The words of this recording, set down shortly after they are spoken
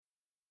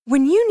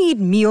When you need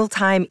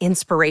mealtime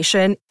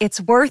inspiration,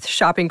 it's worth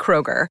shopping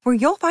Kroger, where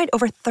you'll find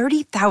over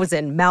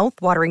 30,000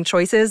 mouth-watering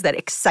choices that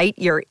excite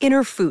your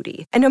inner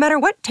foodie. And no matter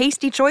what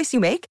tasty choice you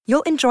make,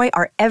 you'll enjoy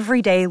our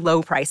everyday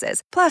low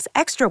prices, plus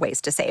extra ways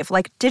to save,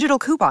 like digital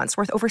coupons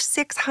worth over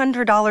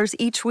 $600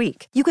 each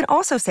week. You can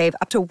also save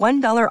up to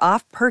 $1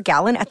 off per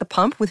gallon at the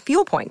pump with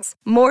fuel points.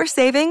 More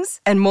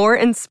savings and more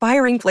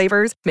inspiring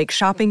flavors make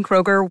shopping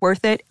Kroger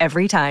worth it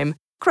every time.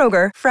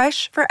 Kroger,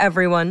 fresh for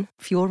everyone.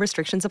 Fuel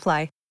restrictions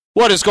apply.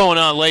 What is going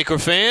on, Laker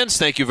fans?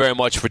 Thank you very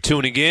much for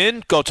tuning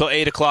in. Go till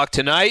 8 o'clock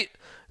tonight.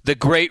 The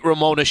great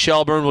Ramona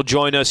Shelburne will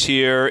join us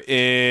here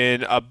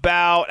in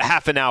about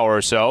half an hour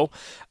or so.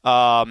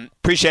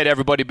 Appreciate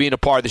everybody being a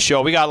part of the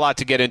show. We got a lot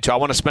to get into. I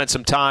want to spend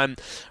some time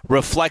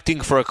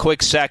reflecting for a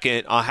quick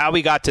second on how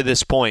we got to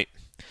this point.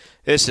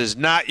 This is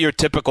not your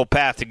typical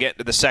path to get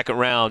into the second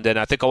round, and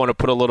I think I want to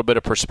put a little bit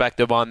of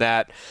perspective on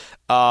that.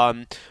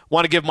 Want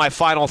to give my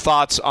final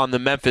thoughts on the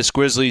Memphis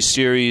Grizzlies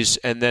series,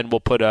 and then we'll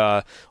put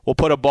a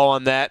bow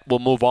on that. We'll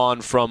move on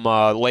from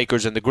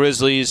Lakers and the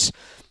Grizzlies,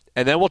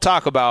 and then we'll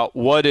talk about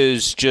what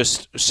is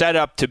just set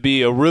up to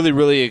be a really,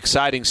 really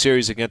exciting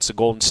series against the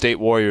Golden State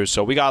Warriors.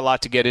 So we got a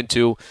lot to get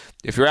into.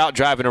 If you're out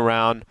driving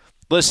around,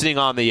 listening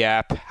on the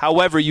app,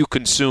 however you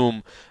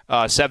consume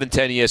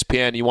 710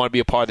 ESPN, you want to be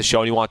a part of the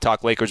show and you want to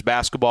talk Lakers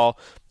basketball,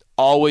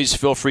 always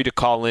feel free to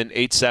call in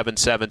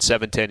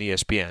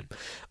 877-710-ESPN.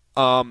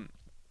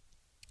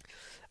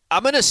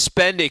 I'm going to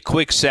spend a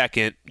quick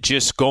second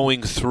just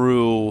going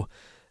through,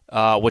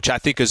 which I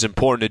think is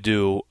important to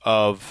do,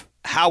 of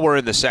how we're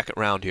in the second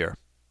round here.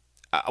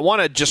 I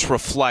want to just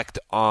reflect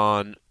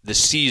on the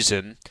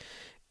season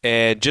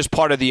and just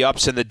part of the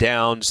ups and the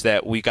downs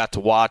that we got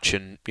to watch.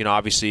 And, you know,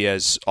 obviously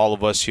as all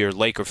of us here,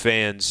 Laker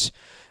fans,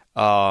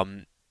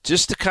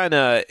 just to kind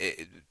of,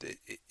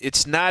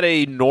 it's not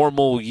a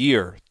normal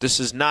year. This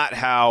is not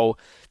how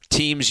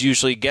teams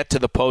usually get to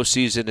the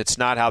postseason. It's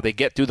not how they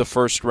get through the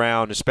first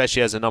round,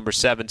 especially as a number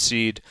 7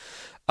 seed.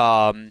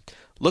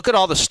 Look at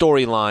all the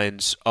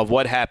storylines of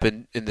what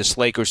happened in this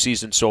Lakers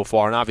season so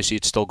far, and obviously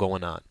it's still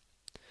going on.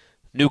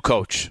 New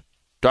coach.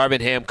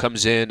 Darvin Ham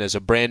comes in as a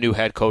brand new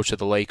head coach of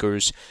the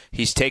Lakers.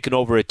 He's taken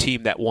over a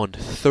team that won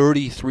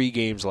 33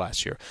 games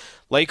last year.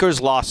 Lakers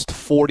lost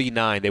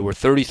 49. They were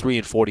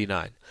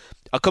 33-49.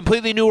 A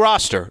completely new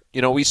roster.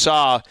 You know, we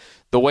saw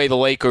the way the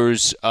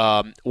Lakers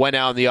went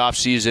out in the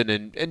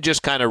offseason and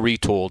just kind of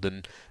retooled.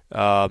 And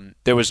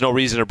there was no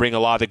reason to bring a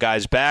lot of the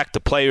guys back.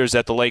 The players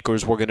that the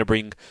Lakers were going to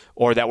bring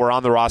or that were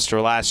on the roster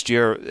last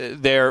year,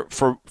 they're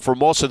for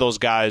most of those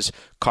guys,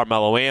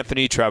 Carmelo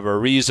Anthony, Trevor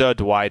Ariza,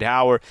 Dwight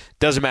Howard,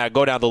 doesn't matter.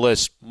 Go down the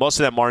list. Most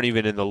of them aren't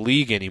even in the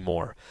league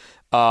anymore.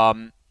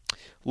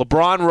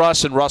 LeBron,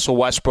 Russ, and Russell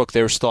Westbrook,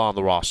 they're still on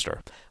the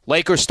roster.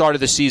 Lakers started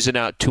the season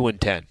out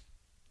 2-10.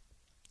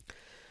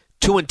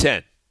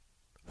 2-10.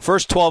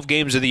 First 12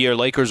 games of the year,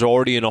 Lakers are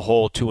already in a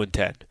hole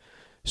 2-10.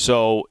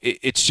 So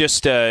it's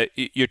just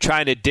you're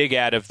trying to dig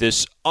out of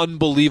this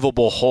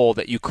unbelievable hole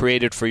that you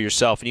created for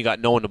yourself, and you got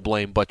no one to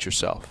blame but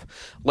yourself.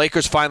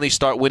 Lakers finally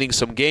start winning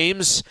some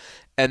games,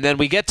 and then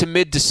we get to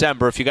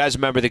mid-December. If you guys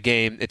remember the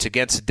game, it's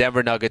against the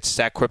Denver Nuggets. It's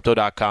at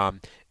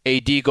Crypto.com.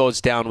 AD goes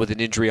down with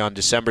an injury on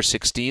December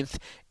 16th.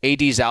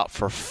 AD's out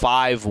for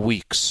 5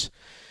 weeks.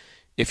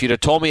 If you'd have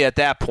told me at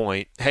that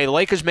point, hey, the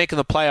Lakers making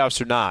the playoffs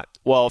or not?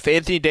 Well, if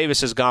Anthony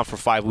Davis is gone for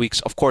 5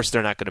 weeks, of course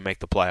they're not going to make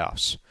the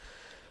playoffs.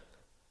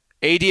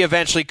 AD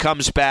eventually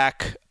comes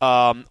back.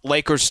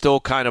 Lakers still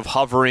kind of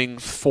hovering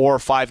 4 or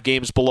 5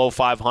 games below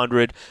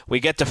 500. We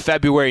get to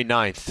February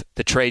 9th,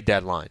 the trade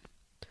deadline.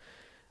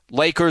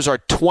 Lakers are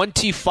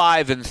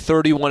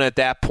 25-31 at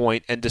that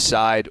point and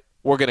decide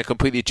we're going to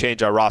completely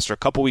change our roster. A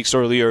couple weeks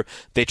earlier,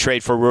 they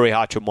trade for Rui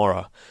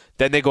Hachimura.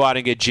 Then they go out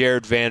and get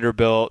Jared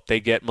Vanderbilt. They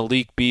get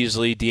Malik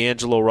Beasley,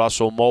 D'Angelo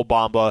Russell, Mo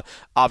Bamba,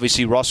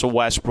 obviously Russell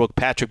Westbrook,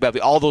 Patrick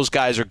Beverley. All those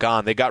guys are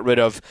gone. They got rid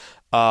of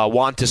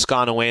Juan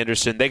Toscano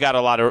Anderson. They got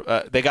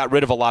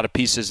rid of a lot of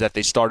pieces that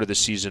they started the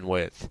season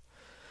with.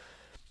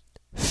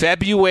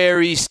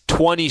 February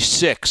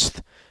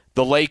 26th,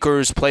 the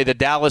Lakers play the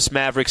Dallas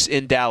Mavericks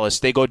in Dallas.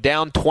 They go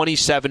down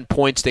 27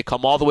 points. They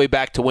come all the way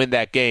back to win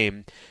that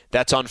game.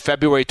 That's on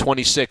February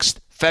 26th.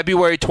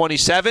 February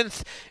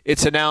 27th,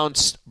 it's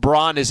announced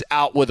Bron is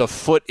out with a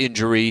foot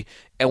injury,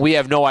 and we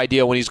have no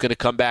idea when he's going to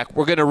come back.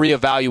 We're going to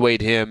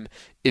reevaluate him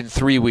in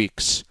 3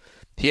 weeks.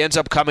 He ends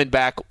up coming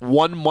back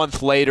 1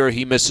 month later.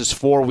 He misses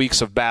 4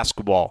 weeks of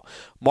basketball.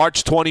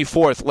 March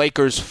 24th,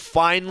 Lakers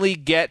finally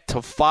get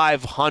to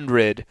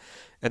 500.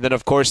 And then,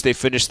 of course, they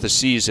finish the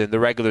season, the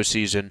regular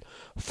season,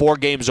 4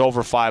 games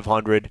over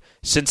 500.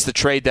 Since the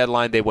trade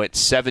deadline, they went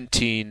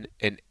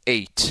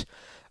 17-8.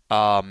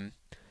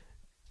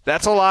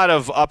 That's a lot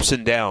of ups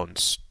and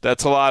downs.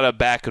 That's a lot of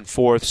back and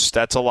forths.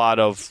 That's a lot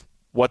of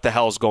what the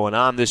hell's going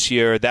on this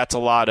year. That's a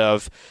lot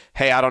of,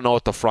 hey, I don't know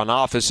what the front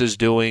office is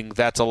doing.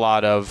 That's a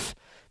lot of,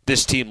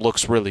 this team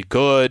looks really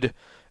good.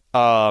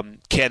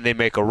 Can they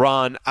make a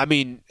run? I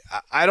mean,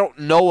 I don't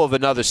know of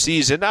another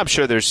season. I'm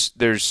sure there's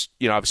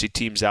obviously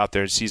teams out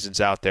there and seasons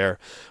out there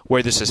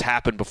where this has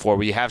happened before,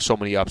 where you have so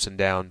many ups and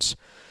downs.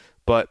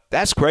 But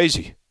that's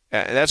crazy.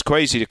 And that's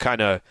crazy to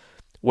kind of,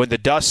 when the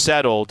dust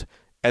settled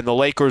and the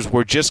Lakers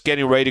were just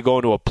getting ready to go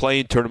into a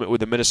play-in tournament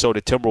with the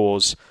Minnesota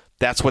Timberwolves,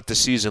 that's what the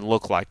season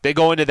looked like. They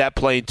go into that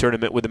play-in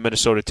tournament with the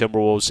Minnesota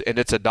Timberwolves, and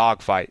it's a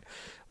dogfight.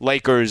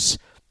 Lakers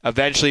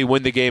eventually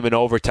win the game in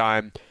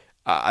overtime.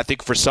 I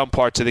think for some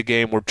parts of the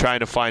game, we're trying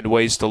to find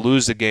ways to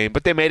lose the game,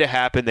 but they made it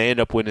happen. They end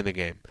up winning the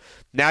game.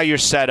 Now you're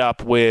set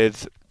up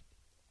with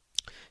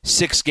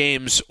 6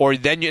 games, or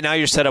now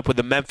you're set up with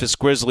the Memphis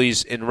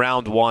Grizzlies in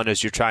round 1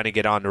 as you're trying to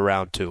get on to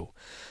round 2.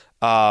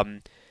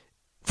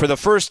 For the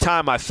first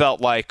time, I felt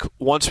like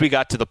once we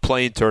got to the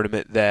play-in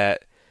tournament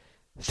that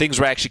things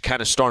were actually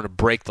kind of starting to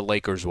break the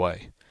Lakers'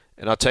 way.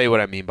 And I'll tell you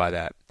what I mean by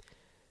that.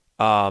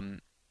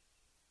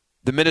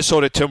 The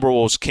Minnesota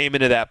Timberwolves came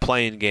into that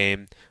play-in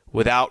game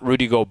without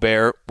Rudy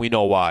Gobert. We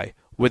know why.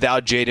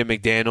 Without Jaden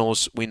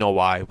McDaniels. We know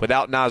why.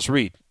 Without Naz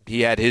Reid.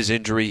 He had his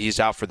injury.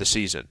 He's out for the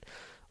season.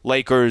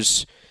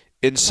 Lakers,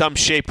 in some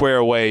shape,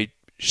 way,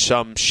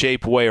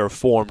 or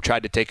form,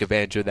 tried to take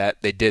advantage of that.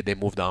 They did. They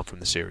moved on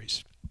from the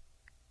series.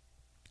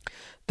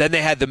 Then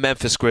they had the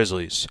Memphis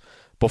Grizzlies.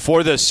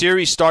 Before the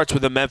series starts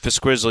with the Memphis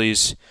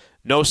Grizzlies,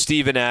 no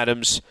Steven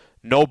Adams,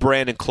 no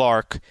Brandon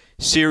Clark.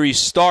 Series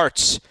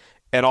starts,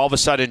 and all of a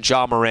sudden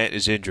Ja Morant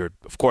is injured.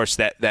 Of course,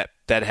 that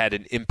had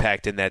an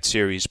impact in that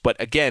series. But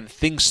again,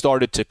 things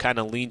started to kind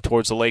of lean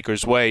towards the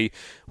Lakers' way,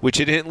 which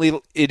it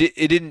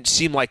didn't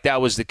seem like that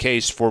was the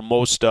case for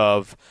most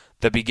of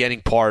the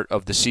beginning part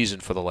of the season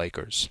for the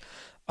Lakers.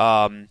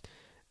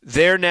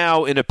 They're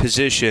now in a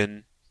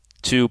position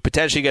to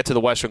potentially get to the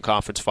Western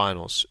Conference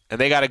Finals. And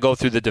they got to go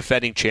through the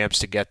defending champs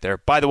to get there.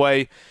 By the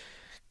way,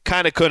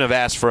 kind of couldn't have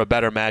asked for a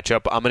better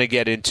matchup. I'm going to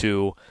get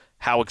into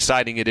how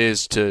exciting it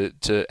is to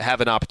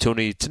have an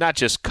opportunity to not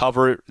just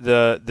cover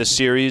the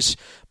series,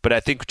 but I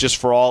think just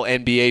for all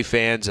NBA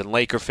fans and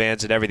Laker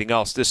fans and everything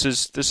else, this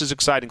is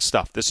exciting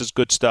stuff. This is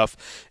good stuff,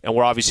 and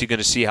we're obviously going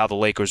to see how the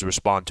Lakers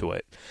respond to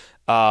it.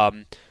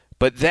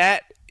 But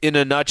that, in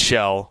a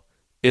nutshell,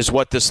 is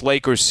what this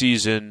Lakers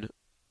season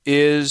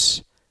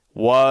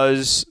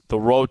was, the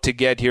road to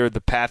get here, the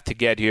path to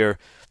get here.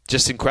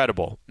 Just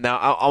incredible. Now,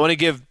 I want to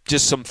give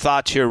just some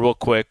thoughts here real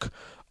quick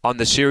on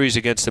the series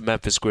against the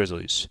Memphis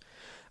Grizzlies.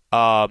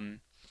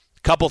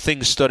 Couple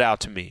things stood out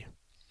to me.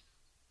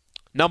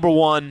 Number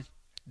one,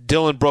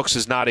 Dillon Brooks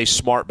is not a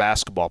smart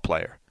basketball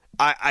player.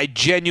 I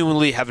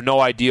genuinely have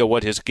no idea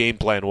what his game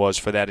plan was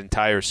for that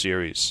entire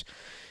series.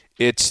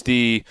 It's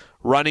the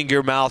running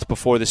your mouth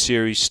before the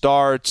series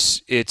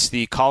starts. It's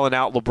the calling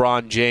out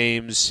LeBron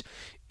James.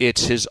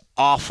 It's his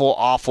awful,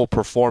 awful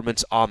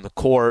performance on the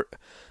court.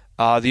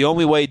 The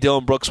only way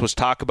Dillon Brooks was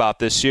talked about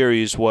this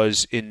series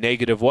was in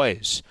negative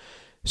ways.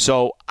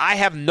 So I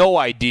have no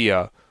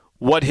idea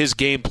what his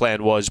game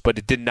plan was, but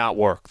it did not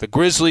work. The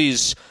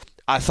Grizzlies,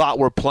 I thought,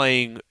 were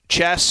playing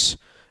chess.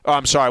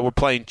 We're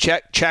playing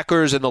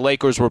checkers, and the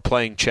Lakers were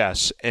playing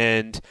chess.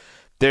 And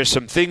there's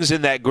some things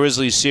in that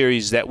Grizzlies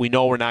series that we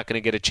know we're not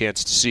going to get a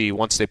chance to see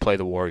once they play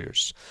the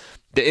Warriors.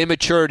 The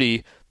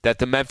immaturity that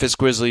the Memphis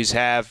Grizzlies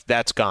have,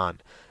 that's gone.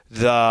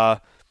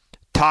 The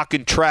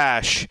talking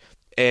trash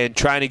and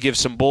trying to give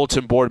some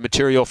bulletin board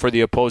material for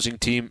the opposing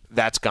team,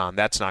 that's gone.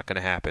 That's not going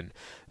to happen.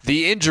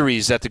 The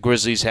injuries that the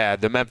Grizzlies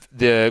had,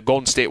 the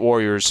Golden State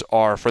Warriors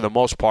are, for the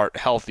most part,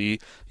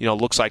 healthy.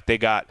 Looks like they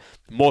got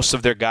most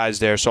of their guys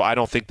there, so I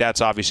don't think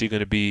that's obviously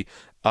going to be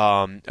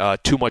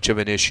too much of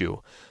an issue.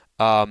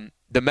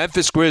 The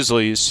Memphis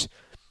Grizzlies,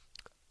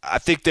 I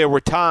think there were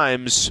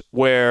times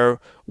where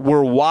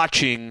we're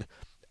watching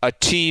a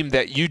team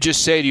that you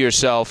just say to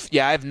yourself,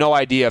 yeah, I have no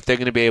idea if they're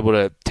going to be able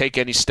to take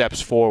any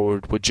steps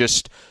forward with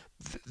just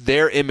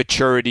their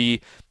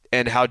immaturity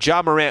and how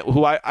Ja Morant,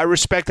 who I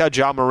respect how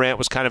Ja Morant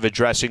was kind of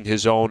addressing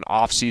his own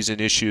offseason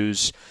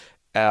issues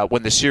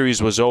when the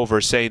series was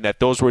over, saying that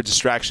those were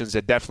distractions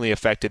that definitely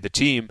affected the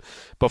team.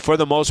 But for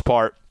the most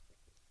part,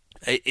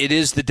 it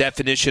is the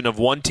definition of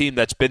one team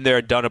that's been there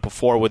and done it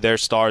before with their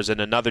stars and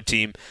another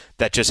team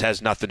that just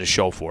has nothing to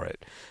show for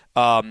it.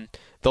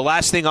 The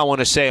last thing I want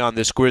to say on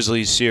this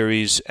Grizzlies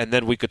series, and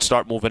then we could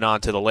start moving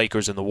on to the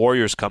Lakers and the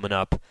Warriors coming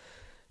up.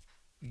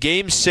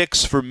 Game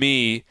 6 for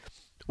me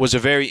was a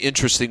very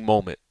interesting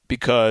moment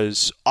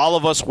because all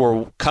of us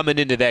were coming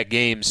into that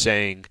game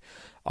saying,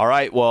 all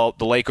right, well,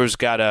 the Lakers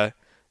got to,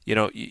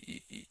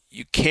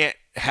 you can't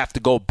have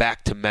to go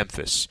back to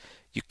Memphis.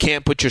 You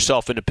can't put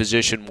yourself in a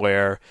position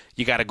where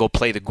you got to go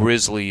play the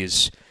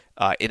Grizzlies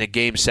in a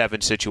Game 7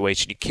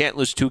 situation. You can't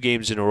lose 2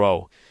 games in a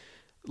row.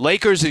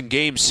 Lakers in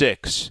Game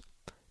 6,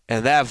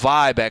 and that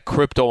vibe at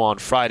Crypto on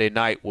Friday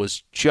night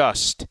was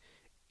just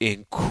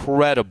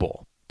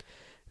incredible.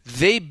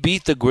 They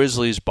beat the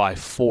Grizzlies by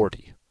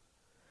 40. I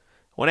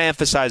want to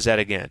emphasize that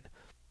again.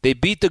 They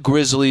beat the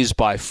Grizzlies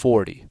by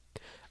 40.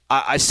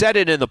 I said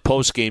it in the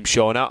post-game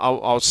show, and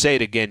I'll say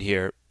it again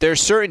here. There are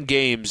certain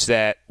games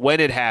that, when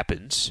it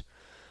happens,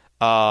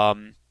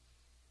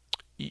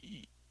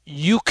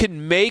 you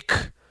can make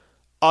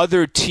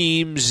other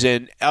teams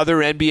and other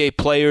NBA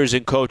players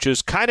and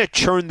coaches kind of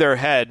churn their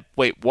head.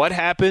 Wait, what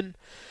happened?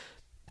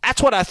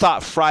 That's what I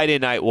thought Friday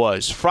night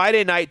was.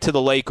 Friday night to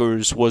the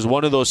Lakers was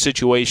one of those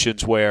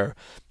situations where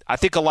I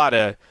think a lot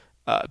of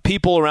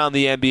people around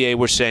the NBA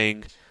were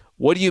saying,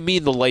 what do you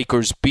mean the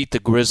Lakers beat the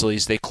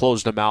Grizzlies? They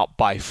closed them out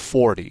by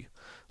 40.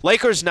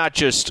 Lakers not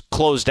just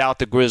closed out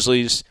the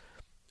Grizzlies,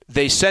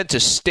 they sent a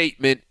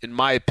statement, in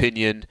my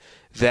opinion,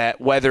 that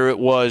whether it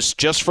was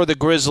just for the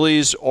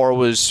Grizzlies or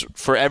was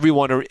for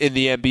everyone in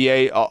the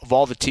NBA, of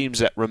all the teams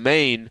that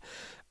remain,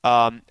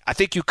 I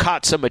think you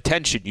caught some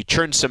attention. You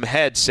turned some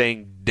heads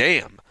saying,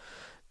 damn,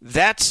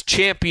 that's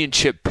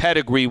championship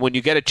pedigree when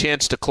you get a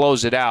chance to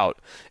close it out.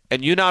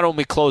 And you not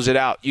only close it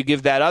out, you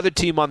give that other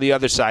team on the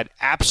other side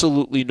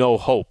absolutely no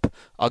hope.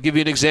 I'll give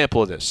you an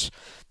example of this.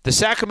 The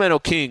Sacramento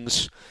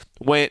Kings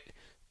went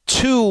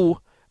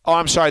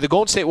the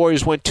Golden State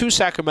Warriors went to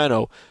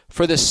Sacramento.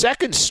 For the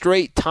second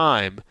straight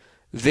time,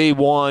 they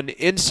won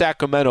in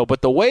Sacramento.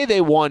 But the way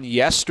they won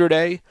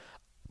yesterday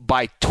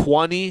by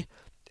 20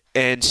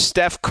 and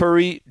Steph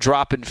Curry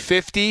dropping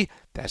 50,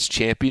 that's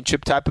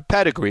championship type of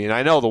pedigree. And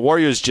I know the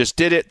Warriors just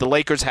did it. The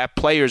Lakers have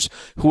players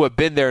who have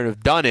been there and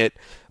have done it.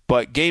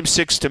 But Game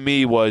 6 to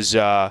me was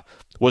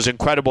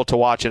incredible to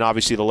watch, and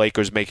obviously the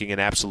Lakers making an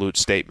absolute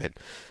statement.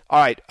 All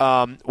right,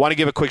 want to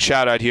give a quick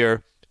shout-out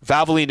here.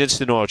 Valvoline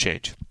Instant Oil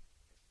Change.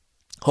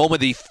 Home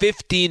of the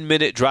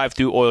 15-minute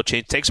drive-through oil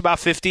change. Takes about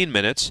 15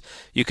 minutes.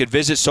 You can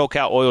visit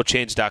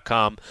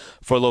SoCalOilChange.com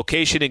for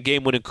location and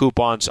game-winning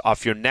coupons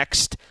off your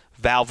next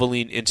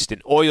Valvoline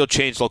Instant Oil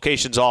Change.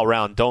 Locations all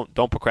around. Don't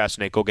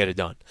procrastinate. Go get it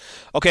done.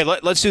 Okay,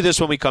 let's do this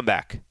when we come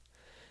back.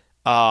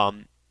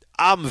 I'm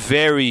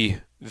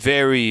very,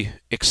 very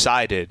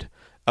excited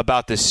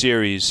about this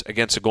series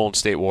against the Golden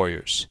State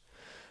Warriors.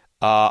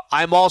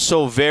 I'm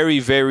also very,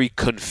 very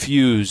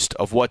confused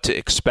of what to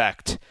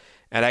expect,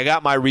 and I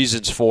got my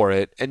reasons for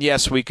it. And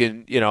yes, we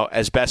can,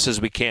 as best as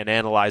we can,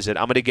 analyze it.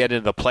 I'm going to get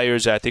into the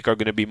players that I think are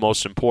going to be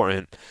most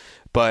important,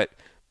 but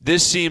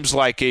this seems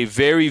like a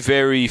very,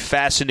 very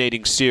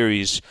fascinating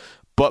series,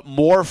 but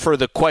more for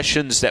the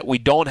questions that we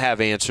don't have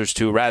answers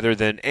to rather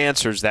than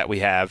answers that we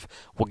have.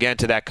 We'll get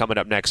into that coming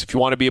up next. If you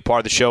want to be a part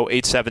of the show,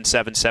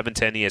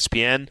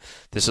 877-710-ESPN.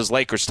 This is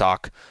Lakers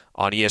Talk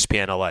on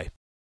ESPN LA.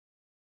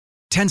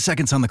 10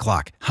 seconds on the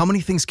clock. How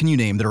many things can you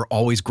name that are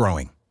always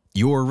growing?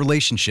 Your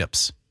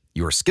relationships,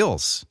 your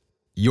skills,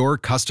 your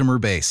customer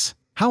base.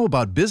 How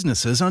about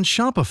businesses on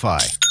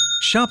Shopify?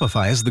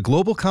 Shopify is the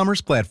global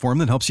commerce platform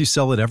that helps you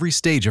sell at every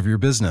stage of your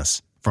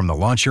business. From the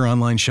launch your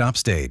online shop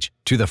stage,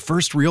 to the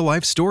first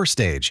real-life store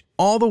stage,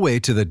 all the way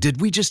to the did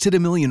we just hit a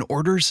million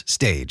orders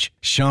stage,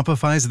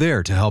 Shopify's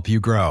there to help you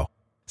grow.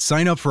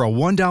 Sign up for a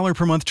 $1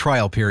 per month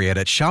trial period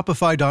at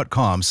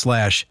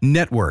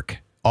shopify.com/network,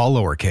 all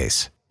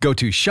lowercase. Go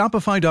to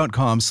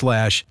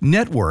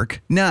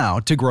shopify.com/network now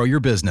to grow your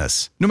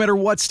business, no matter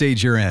what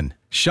stage you're in.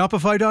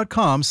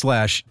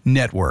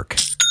 Shopify.com/network.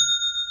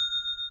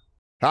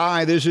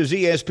 Hi, this is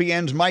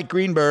ESPN's Mike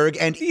Greenberg,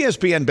 and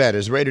ESPN Bet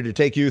is ready to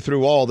take you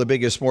through all the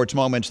biggest sports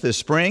moments this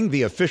spring.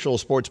 The official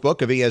sports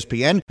book of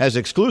ESPN has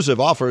exclusive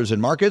offers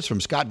and markets from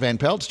Scott Van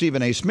Pelt,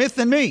 Stephen A. Smith,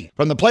 and me.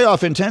 From the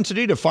playoff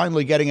intensity to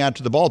finally getting out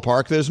to the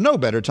ballpark, there's no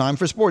better time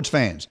for sports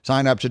fans.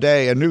 Sign up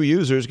today, and new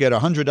users get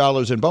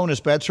 $100 in bonus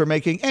bets for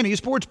making any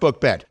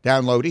sportsbook bet.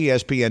 Download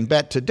ESPN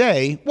Bet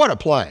today. What a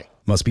play.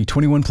 Must be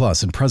 21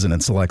 plus and present in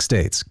select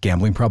states.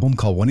 Gambling problem?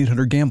 Call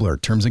 1-800-GAMBLER.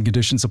 Terms and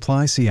conditions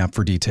apply. See app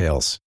for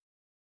details.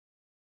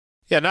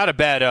 Yeah, not a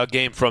bad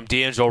game from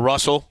D'Angelo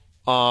Russell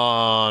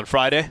on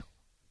Friday.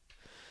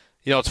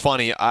 It's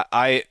funny.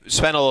 I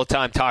spent a little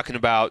time talking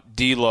about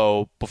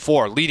D'Lo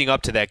before, leading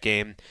up to that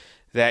game,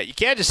 that you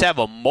can't just have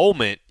a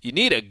moment. You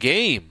need a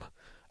game,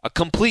 a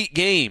complete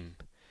game.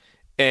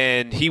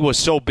 And he was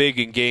so big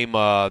in game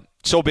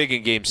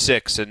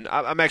 6. And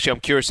I'm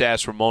curious to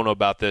ask Ramona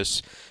about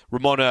this.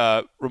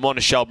 Ramona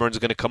Shelburne is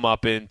going to come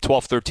up in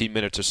 12, 13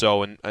 minutes or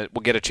so, and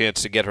we'll get a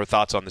chance to get her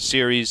thoughts on the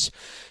series.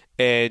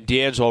 And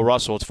D'Angelo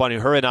Russell, it's funny,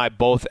 her and I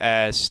both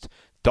asked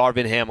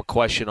Darvin Ham a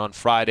question on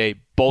Friday,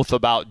 both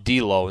about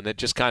D'Lo, and it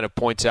just kind of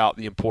points out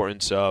the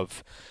importance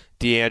of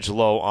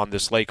D'Angelo on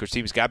this Lakers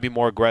team. He's got to be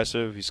more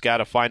aggressive. He's got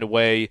to find a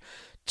way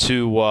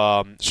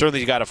to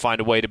certainly got to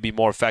find a way to be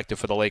more effective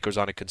for the Lakers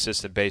on a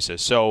consistent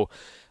basis. So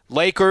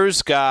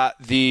Lakers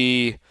got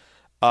the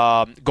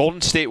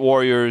Golden State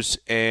Warriors,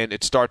 and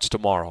it starts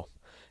tomorrow.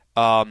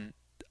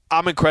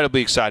 I'm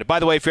incredibly excited.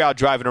 By the way, if you're out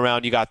driving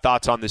around, you got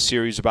thoughts on this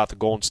series about the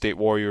Golden State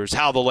Warriors,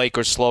 how the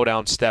Lakers slow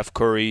down Steph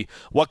Curry,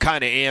 what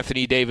kind of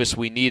Anthony Davis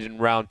we need in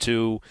round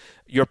 2,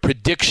 your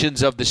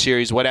predictions of the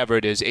series, whatever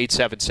it is,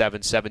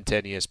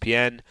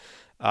 877-710-ESPN,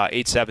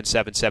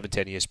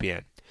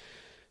 877-710-ESPN.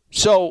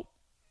 So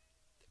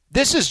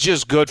this is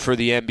just good for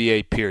the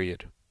NBA,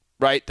 period,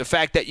 right? The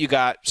fact that you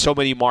got so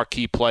many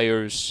marquee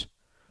players,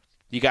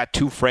 you got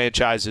 2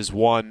 franchises,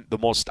 one the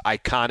most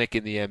iconic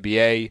in the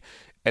NBA,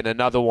 and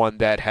another one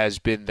that has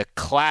been the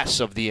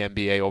class of the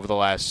NBA over the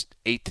last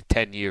 8 to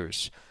 10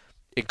 years.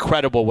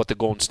 Incredible what the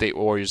Golden State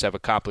Warriors have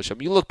accomplished. I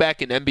mean, you look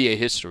back in NBA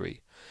history,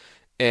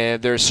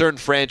 and there are certain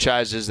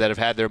franchises that have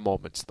had their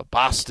moments. The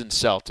Boston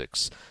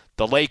Celtics,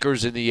 the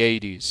Lakers in the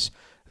 80s,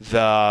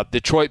 the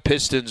Detroit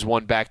Pistons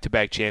won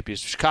back-to-back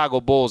championships. Chicago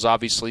Bulls,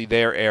 obviously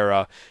their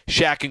era.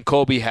 Shaq and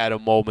Kobe had a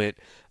moment.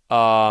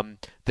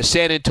 the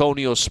San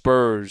Antonio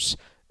Spurs.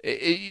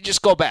 You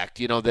just go back,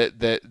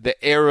 the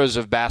eras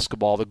of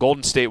basketball. The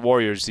Golden State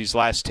Warriors these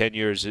last 10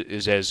 years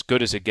is as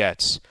good as it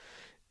gets.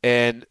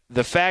 And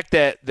the fact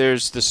that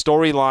there's the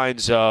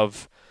storylines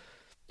of,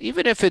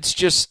 even if it's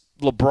just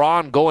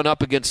LeBron going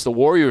up against the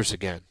Warriors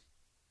again,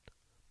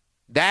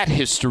 that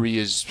history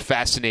is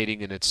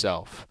fascinating in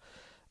itself.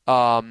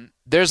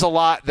 There's a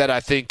lot that I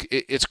think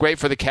it's great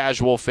for the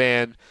casual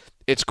fan.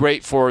 It's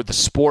great for the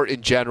sport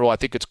in general. I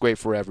think it's great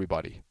for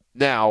everybody.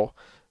 Now,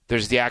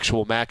 there's the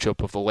actual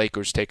matchup of the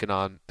Lakers taking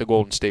on the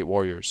Golden State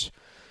Warriors.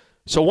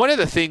 So one of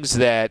the things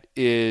that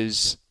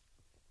is,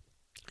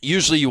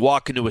 usually you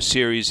walk into a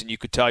series and you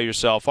could tell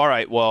yourself, all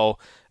right, well,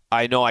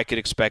 I know I could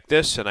expect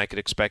this and I could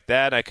expect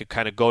that. I could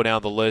kind of go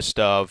down the list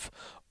of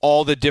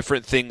all the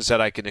different things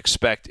that I can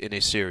expect in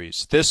a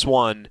series. This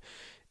one,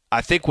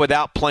 I think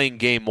without playing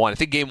game one, I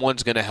think game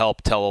one's going to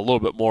help tell a little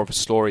bit more of a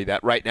story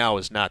that right now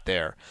is not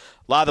there.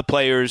 A lot of the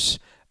players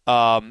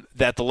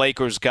that the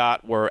Lakers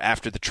got were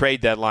after the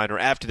trade deadline, or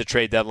after the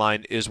trade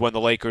deadline is when the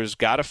Lakers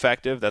got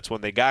effective. That's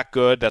when they got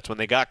good. That's when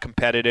they got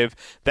competitive.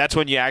 That's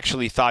when you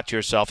actually thought to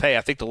yourself, hey,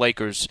 I think the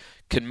Lakers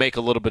can make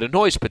a little bit of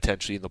noise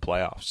potentially in the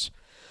playoffs.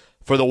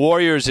 For the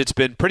Warriors, it's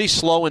been pretty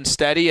slow and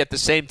steady. At the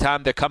same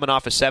time, they're coming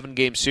off a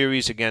 7-game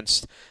series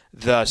against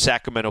the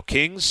Sacramento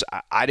Kings.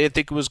 I didn't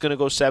think it was going to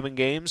go 7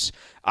 games.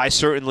 I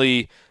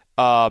certainly,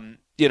 I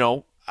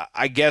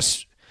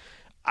guess,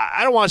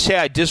 I don't want to say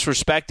I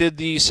disrespected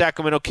the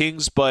Sacramento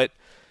Kings, but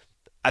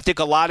I think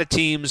a lot of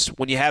teams,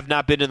 when you have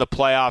not been in the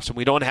playoffs and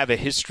we don't have a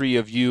history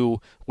of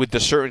you with the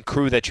certain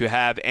crew that you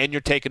have, and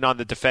you're taking on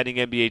the defending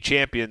NBA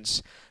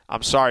champions,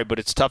 I'm sorry, but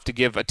it's tough to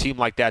give a team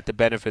like that the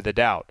benefit of the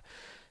doubt.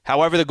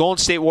 However, the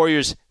Golden State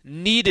Warriors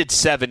needed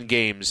 7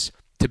 games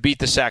to beat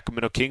the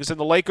Sacramento Kings, and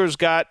the Lakers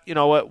got,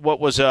 what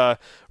was a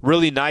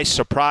really nice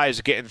surprise,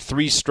 getting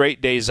 3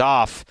 straight days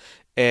off,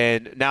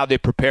 and now they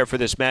prepare for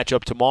this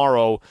matchup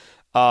tomorrow.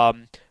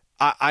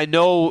 I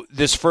know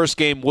this first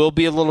game will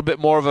be a little bit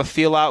more of a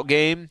feel-out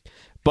game,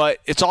 but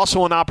it's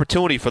also an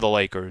opportunity for the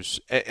Lakers.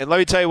 And let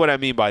me tell you what I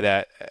mean by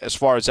that as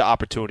far as the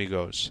opportunity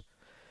goes.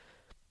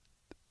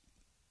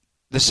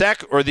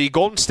 The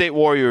Golden State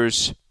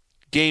Warriors,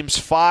 games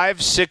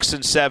 5, 6,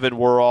 and 7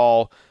 were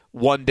all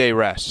one-day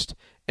rest.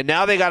 And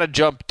now they got to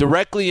jump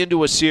directly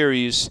into a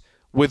series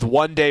with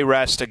one-day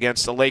rest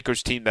against the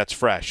Lakers team that's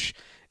fresh.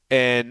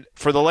 And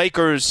for the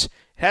Lakers,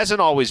 it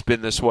hasn't always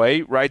been this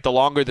way, right? The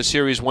longer the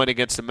series went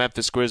against the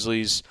Memphis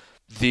Grizzlies,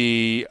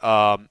 the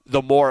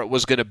more it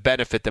was going to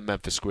benefit the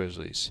Memphis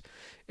Grizzlies.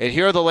 And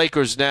here are the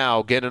Lakers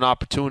now getting an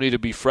opportunity to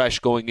be fresh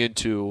going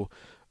into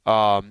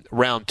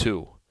round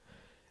 2.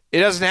 It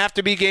doesn't have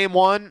to be game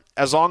 1.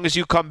 As long as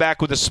you come back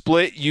with a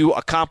split, you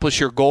accomplish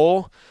your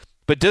goal.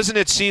 But doesn't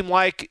it seem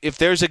like if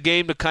there's a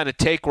game to kind of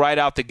take right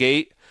out the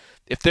gate,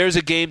 if there's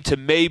a game to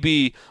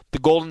maybe the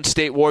Golden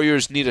State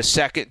Warriors need a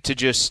second to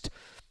just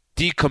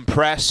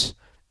decompress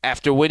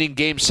after winning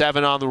Game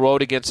 7 on the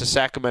road against the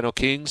Sacramento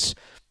Kings,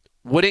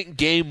 wouldn't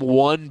Game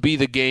 1 be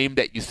the game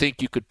that you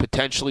think you could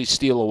potentially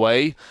steal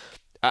away?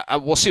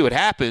 We'll see what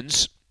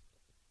happens,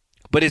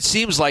 but it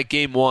seems like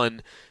Game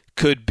 1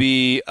 could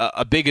be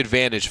a big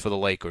advantage for the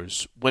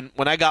Lakers. When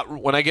I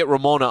get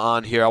Ramona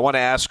on here, I want to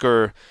ask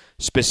her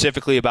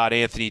specifically about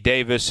Anthony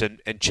Davis and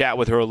chat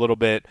with her a little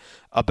bit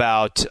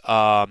about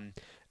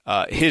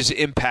his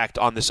impact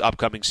on this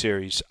upcoming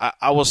series.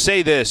 I will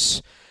say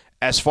this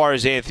as far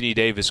as Anthony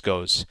Davis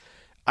goes.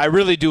 I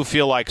really do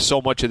feel like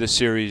so much of the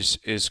series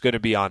is going to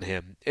be on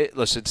him. It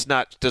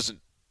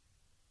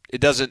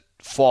doesn't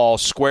fall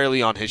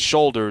squarely on his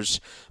shoulders,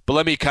 but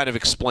let me kind of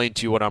explain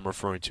to you what I'm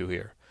referring to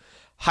here.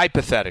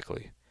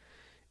 Hypothetically,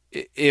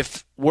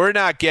 if we're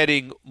not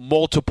getting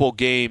multiple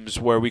games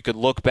where we could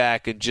look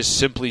back and just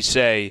simply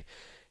say,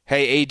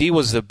 hey, AD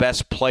was the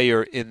best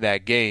player in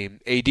that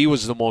game, AD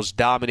was the most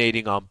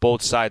dominating on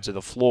both sides of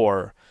the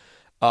floor,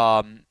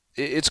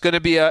 it's going to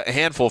be a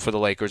handful for the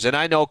Lakers. And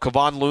I know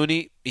Kevon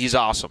Looney, he's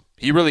awesome.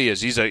 He really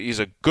is. He's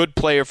a good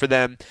player for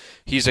them.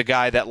 He's a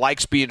guy that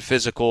likes being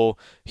physical.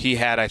 He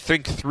had, I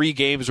think, 3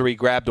 games where he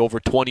grabbed over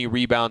 20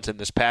 rebounds in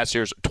this past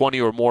year,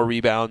 20 or more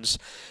rebounds.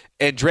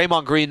 And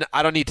Draymond Green,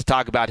 I don't need to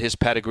talk about his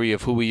pedigree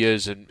of who he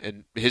is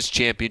and his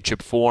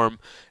championship form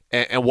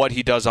and what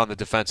he does on the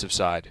defensive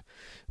side.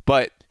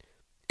 But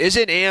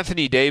isn't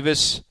Anthony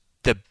Davis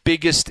the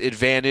biggest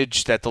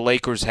advantage that the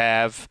Lakers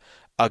have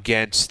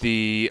against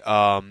the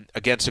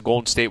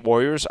Golden State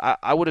Warriors?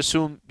 I would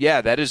assume,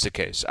 yeah, that is the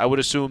case. I would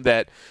assume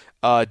that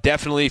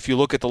definitely if you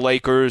look at the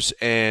Lakers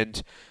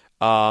and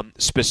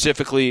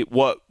specifically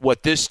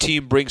what this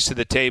team brings to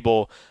the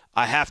table,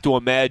 I have to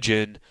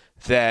imagine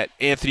that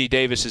Anthony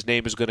Davis's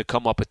name is going to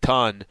come up a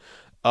ton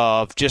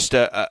of just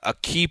a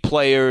key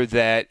player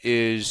that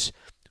is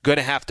going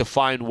to have to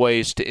find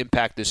ways to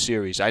impact this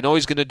series. I know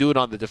he's going to do it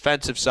on the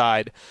defensive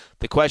side.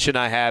 The question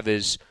I have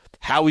is,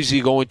 how is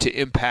he going to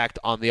impact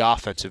on the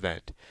offensive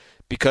end?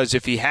 Because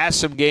if he has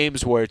some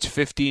games where it's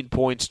 15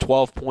 points,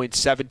 12 points,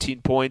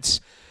 17 points,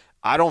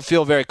 I don't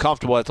feel very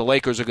comfortable that the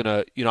Lakers are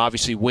going to,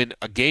 obviously win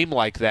a game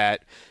like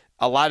that.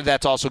 A lot of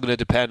that's also going to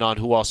depend on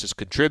who else is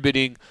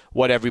contributing,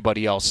 what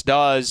everybody else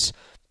does.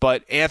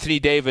 But Anthony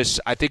Davis,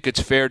 I think it's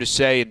fair to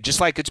say, and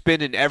just like it's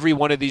been in every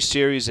one of these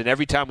series and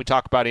every time we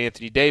talk about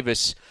Anthony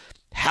Davis,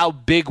 how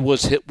big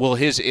will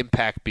his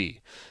impact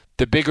be?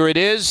 The bigger it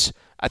is,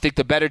 I think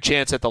the better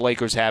chance that the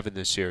Lakers have in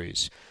this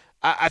series.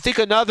 I think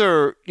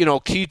another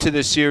key to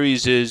this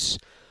series is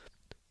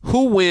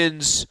who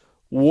wins,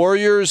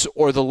 Warriors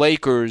or the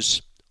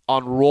Lakers,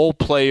 on role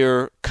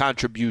player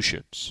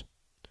contributions.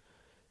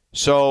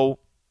 So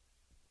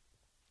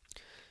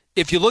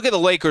if you look at the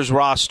Lakers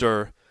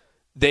roster,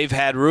 they've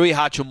had Rui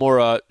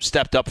Hachimura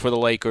stepped up for the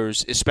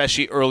Lakers,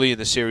 especially early in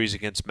the series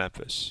against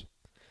Memphis.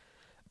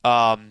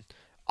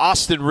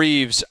 Austin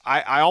Reeves,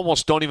 I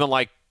almost don't even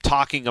like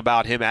talking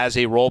about him as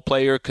a role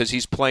player because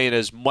he's playing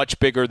as much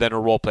bigger than a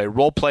role player.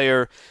 Role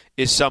player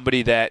is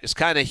somebody that is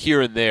kind of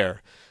here and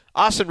there.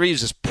 Austin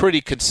Reeves is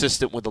pretty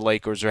consistent with the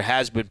Lakers, or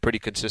has been pretty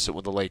consistent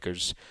with the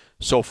Lakers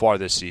so far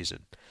this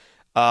season.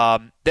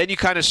 Then you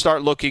kind of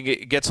start looking,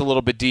 it gets a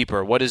little bit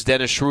deeper. What does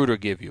Dennis Schroeder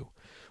give you?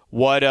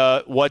 What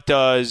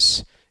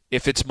does,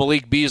 if it's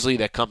Malik Beasley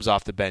that comes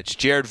off the bench,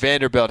 Jared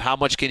Vanderbilt, how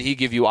much can he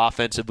give you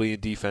offensively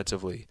and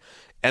defensively?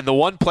 And the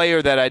one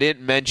player that I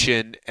didn't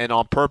mention, and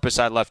on purpose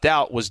I left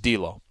out, was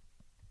D'Lo.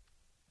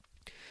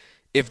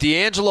 If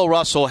D'Angelo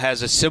Russell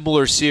has a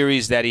similar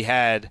series that he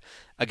had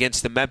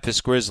against the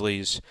Memphis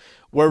Grizzlies,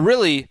 where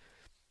really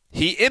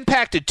he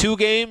impacted 2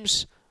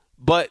 games,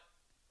 but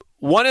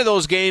one of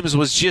those games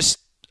was just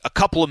a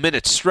couple of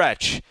minutes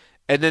stretch,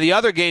 and then the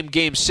other game,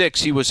 Game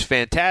 6, he was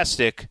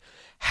fantastic.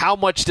 How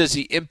much does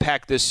he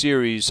impact this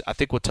series? I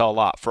think will tell a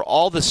lot. For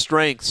all the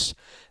strengths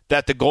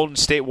that the Golden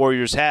State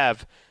Warriors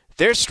have,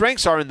 their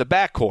strengths are in the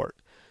backcourt.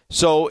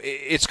 So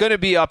it's going to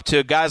be up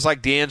to guys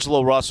like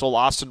D'Angelo Russell,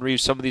 Austin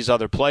Reeves, some of these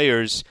other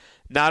players,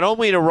 not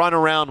only to run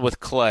around with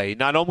Clay,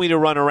 not only to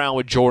run around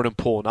with Jordan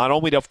Poole, not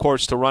only, of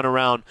course, to run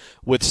around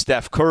with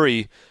Steph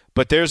Curry,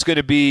 but there's going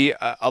to be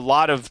a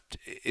lot of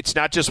 – it's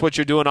not just what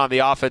you're doing on the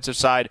offensive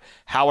side.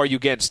 How are you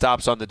getting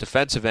stops on the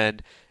defensive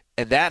end?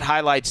 And that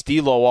highlights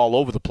D'Lo all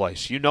over the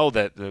place. You know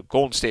that the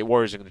Golden State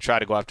Warriors are going to try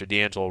to go after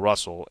D'Angelo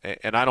Russell,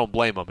 and I don't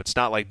blame them. It's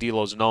not like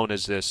D'Lo's known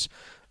as this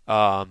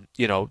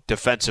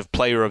defensive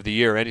player of the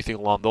year or anything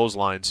along those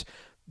lines.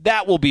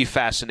 That will be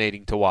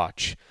fascinating to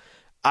watch.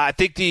 I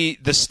think the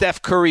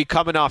Steph Curry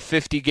coming off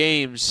 50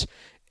 games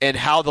and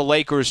how the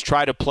Lakers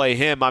try to play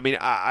him. I mean,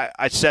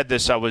 I said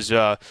this. I was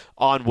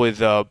on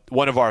with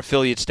one of our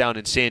affiliates down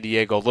in San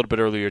Diego a little bit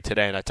earlier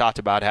today, and I talked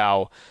about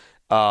how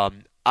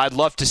I'd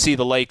love to see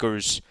the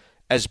Lakers,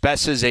 as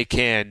best as they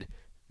can,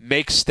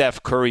 make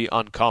Steph Curry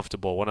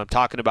uncomfortable. When I'm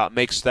talking about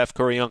make Steph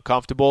Curry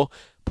uncomfortable,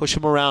 push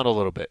him around a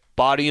little bit,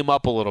 body him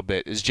up a little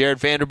bit. Is Jared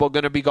Vanderbilt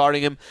going to be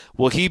guarding him?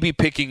 Will he be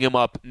picking him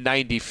up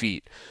 90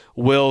 feet?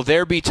 Will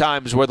there be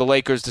times where the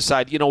Lakers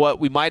decide, you know what,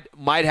 we might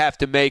have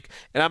to make,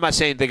 and I'm not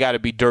saying they got to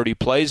be dirty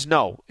plays.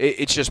 No,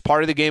 it's just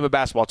part of the game of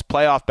basketball. It's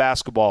playoff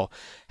basketball.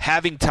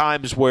 Having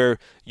times where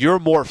you're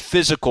more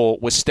physical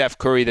with Steph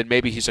Curry than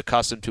maybe he's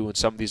accustomed to in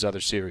some of these other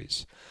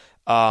series.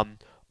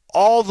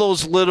 All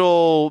those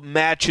little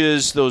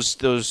matches,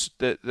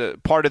 the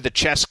part of the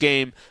chess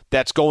game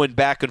that's going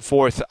back and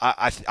forth,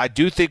 I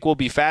do think will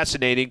be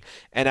fascinating,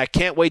 and I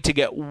can't wait to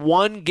get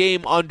one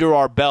game under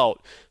our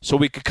belt so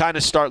we could kind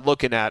of start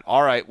looking at,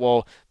 all right,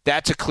 well,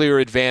 that's a clear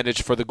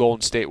advantage for the Golden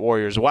State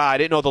Warriors. Wow, I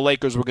didn't know the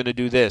Lakers were going to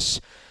do this.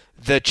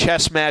 The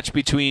chess match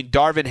between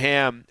Darvin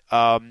Ham,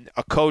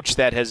 a coach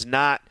that has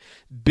not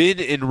been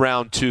in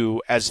round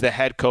 2 as the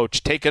head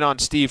coach, taking on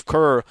Steve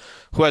Kerr,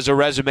 who has a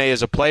resume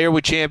as a player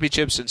with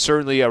championships and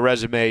certainly a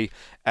resume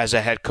as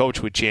a head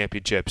coach with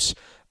championships.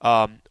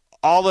 All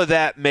of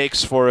that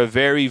makes for a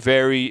very,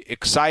 very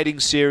exciting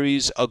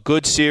series, a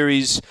good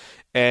series,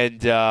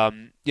 and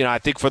I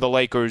think for the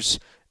Lakers,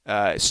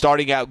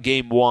 starting out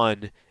Game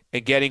 1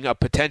 and getting a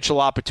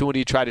potential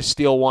opportunity to try to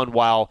steal one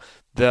while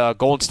the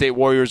Golden State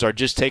Warriors are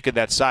just taking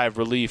that sigh of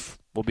relief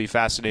will be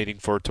fascinating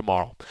for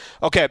tomorrow.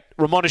 Okay,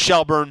 Ramona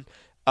Shelburne.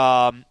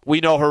 We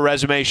know her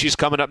resume. She's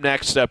coming up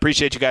next.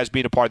 Appreciate you guys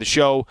being a part of the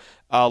show.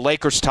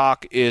 Lakers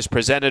Talk is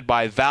presented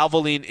by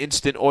Valvoline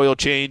Instant Oil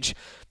Change.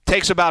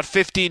 Takes about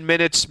 15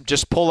 minutes.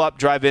 Just pull up,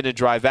 drive in, and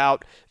drive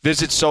out.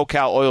 Visit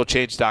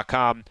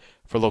SoCalOilChange.com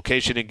for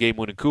location and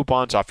game-winning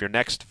coupons off your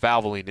next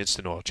Valvoline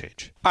Instant Oil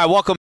Change. All right,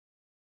 welcome.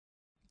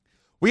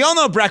 We all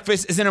know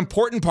breakfast is an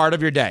important part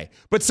of your day,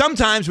 but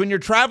sometimes when you're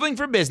traveling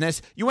for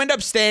business, you end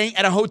up staying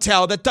at a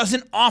hotel that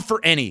doesn't offer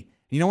any.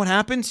 You know what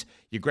happens?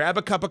 You grab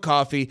a cup of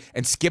coffee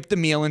and skip the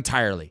meal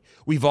entirely.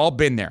 We've all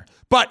been there.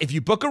 But if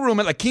you book a room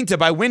at La Quinta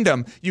by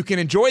Wyndham, you can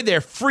enjoy their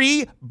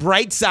free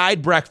Bright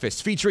Side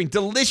breakfast featuring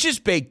delicious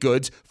baked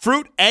goods,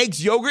 fruit,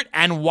 eggs, yogurt,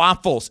 and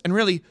waffles. And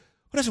really,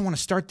 who doesn't want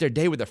to start their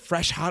day with a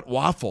fresh, hot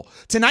waffle?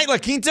 Tonight, La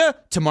Quinta,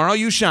 tomorrow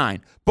you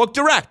shine. Book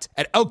direct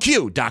at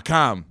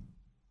LQ.com.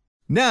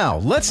 Now,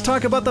 let's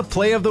talk about the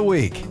play of the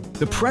week.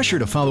 The pressure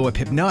to follow up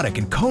Hypnotic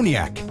and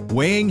Cognac,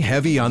 weighing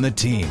heavy on the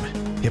team.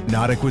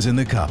 Hypnotic was in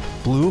the cup,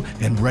 blue,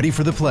 and ready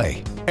for the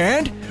play.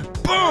 And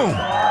boom!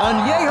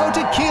 Añejo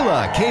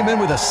Tequila came in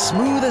with a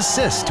smooth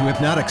assist to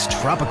Hypnotic's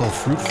tropical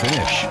fruit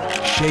finish.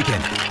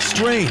 Shaken,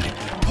 strained,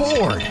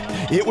 poured.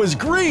 It was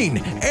green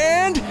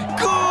and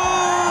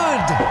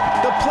good!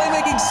 The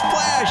playmaking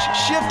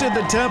splash shifted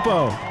the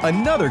tempo.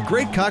 Another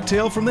great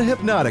cocktail from the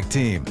Hypnotic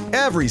team.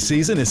 Every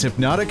season is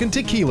Hypnotic and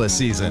Tequila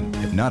season.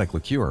 Hypnotic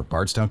Liqueur,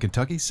 Bardstown,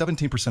 Kentucky,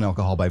 17%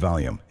 alcohol by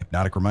volume.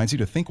 Hypnotic reminds you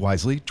to think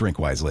wisely, drink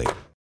wisely.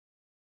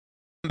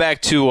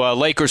 Back to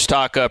Lakers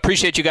talk.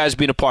 Appreciate you guys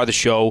being a part of the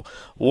show.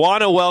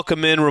 Want to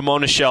welcome in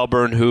Ramona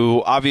Shelburne,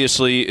 who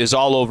obviously is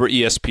all over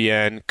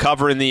ESPN,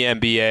 covering the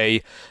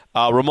NBA.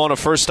 Ramona,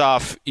 first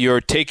off, you're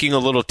taking a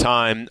little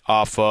time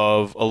off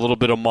of a little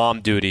bit of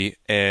mom duty,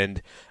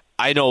 and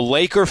I know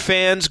Laker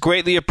fans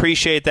greatly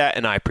appreciate that,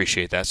 and I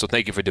appreciate that, so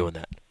thank you for doing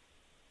that.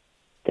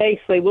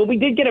 Thanks, Lee. Well, we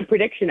did get a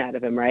prediction out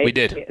of him, right? We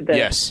did,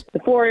 yes. The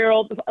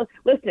 4-year-old.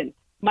 Listen,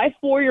 my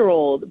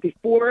 4-year-old,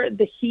 before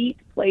the Heat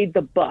played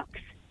the Bucks,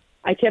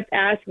 I kept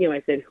asking him,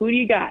 I said, who do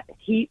you got,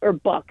 Heat or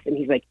Bucks? And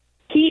he's like,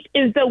 Heat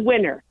is the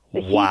winner.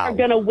 The Heat are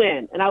going to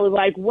win. And I was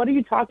like, what are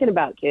you talking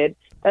about, kid?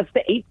 That's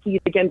the 8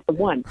 seed against the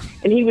 1.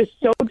 And he was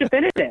so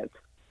definitive.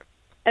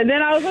 And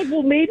then I was like,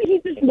 well, maybe he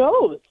just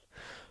knows.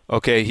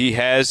 Okay,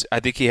 I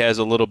think he has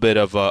a little bit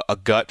of a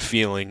gut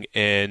feeling.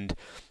 And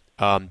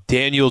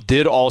Daniel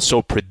did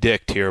also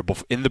predict here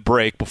in the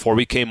break before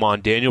we came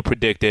on. Daniel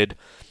predicted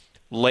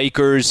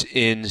Lakers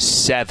in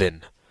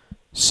 7.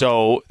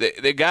 So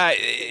the guy,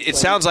 it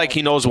sounds like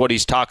he knows what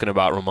he's talking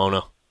about,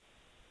 Ramona.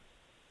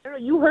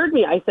 You heard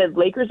me. I said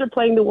Lakers are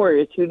playing the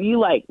Warriors. Who do you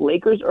like,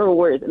 Lakers or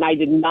Warriors? And I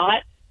did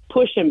not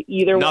push him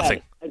either Nothing.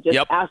 way. I just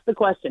asked the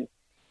question.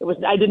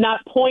 I did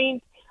not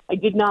point. I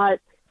did not.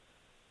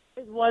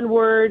 His one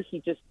word.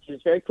 He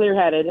was very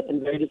clear-headed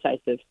and very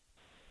decisive.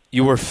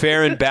 You were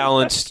fair and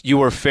balanced. You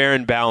were fair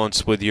and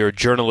balanced with your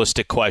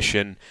journalistic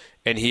question,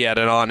 and he had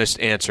an honest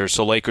answer.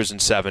 So Lakers in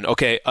 7.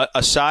 Okay.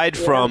 Aside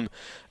from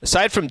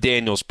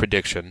Daniel's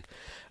prediction,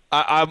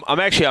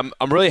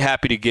 I'm really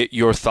happy to get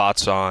your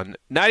thoughts on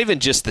not even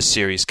just the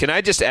series. Can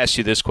I just ask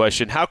you this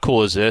question? How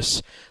cool is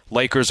this?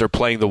 Lakers are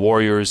playing the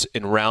Warriors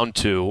in round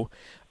 2.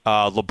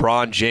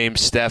 LeBron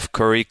James, Steph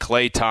Curry,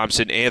 Klay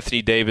Thompson,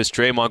 Anthony Davis,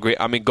 Draymond Green.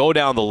 I mean, go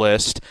down the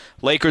list.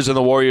 Lakers and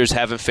the Warriors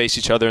haven't faced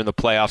each other in the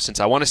playoffs since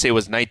I want to say it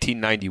was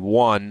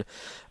 1991.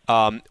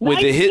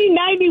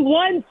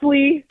 1991,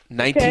 Slee.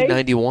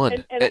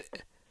 1991. Okay?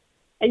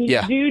 And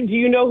do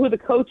you know who the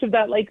coach of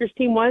that Lakers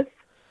team was?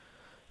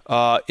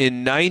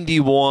 In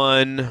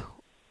 91,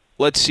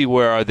 let's see,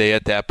 where are they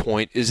at that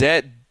point? Is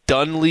that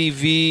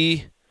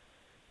Dunleavy?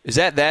 Is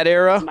that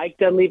era? Mike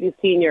Dunleavy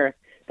Sr.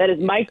 That is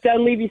Mike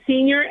Dunleavy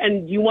Sr.,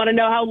 and you want to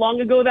know how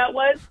long ago that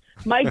was?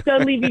 Mike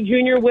Dunleavy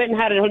Jr. went and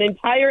had an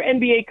entire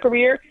NBA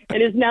career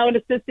and is now an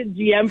assistant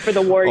GM for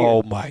the Warriors.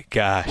 Oh, my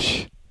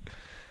gosh.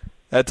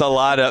 That's a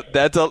lot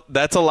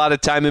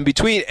of time in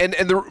between. And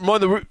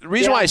the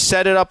reason why I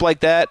set it up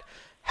like that,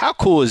 how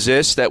cool is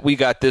this that we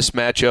got this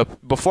matchup?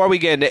 Before we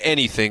get into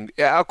anything,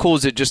 how cool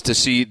is it just to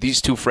see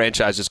these two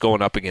franchises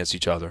going up against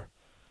each other?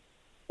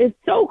 It's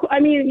so cool. I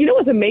mean, you know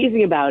what's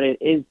amazing about it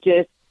is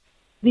just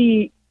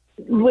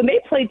when they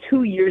played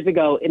 2 years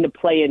ago in the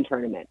play-in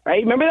tournament,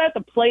 right? Remember that?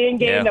 The play-in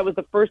game? Yeah. That was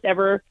the first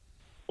ever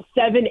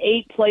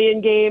 7-8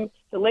 play-in game.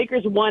 The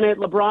Lakers won it.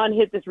 LeBron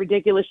hit this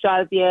ridiculous shot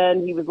at the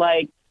end. He was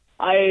like,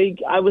 I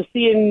was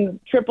seeing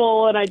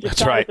triple, and I just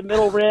shot at the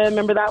middle rim.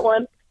 Remember that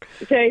one?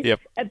 Okay. Yep.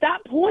 At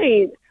that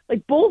point,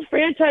 like, both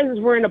franchises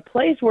were in a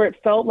place where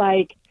it felt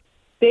like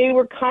they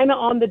were kind of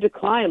on the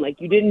decline.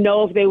 Like, you didn't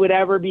know if they would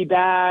ever be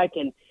back.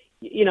 And,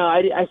 you know,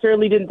 I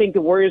certainly didn't think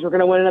the Warriors were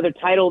going to win another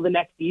title the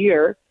next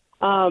year.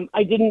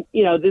 I didn't,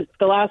 the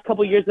last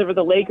couple of years over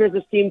the Lakers,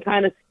 it seemed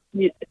kind of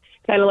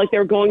like they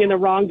were going in the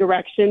wrong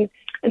direction.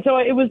 And so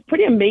it was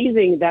pretty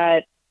amazing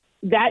that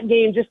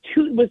game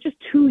was just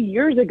 2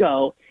 years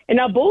ago. And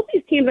now both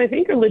these teams, I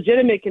think, are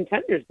legitimate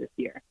contenders this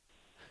year.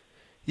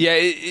 Yeah,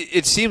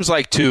 it seems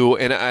like too,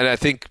 and I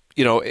think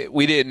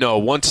we didn't know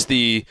when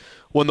the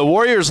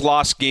Warriors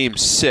lost Game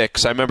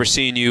 6. I remember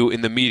seeing you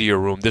in the media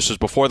room. This was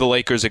before the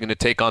Lakers are going to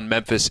take on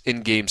Memphis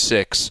in Game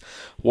 6.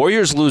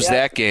 Warriors lose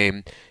that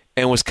game,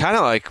 and was kind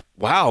of like,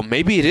 wow,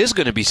 maybe it is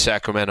going to be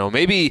Sacramento.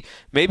 Maybe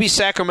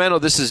Sacramento,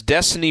 this is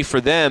destiny for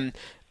them.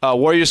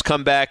 Warriors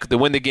come back, they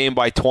win the game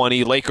by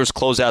 20. Lakers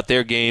close out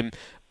their game.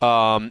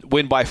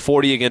 Win by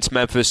 40 against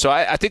Memphis. So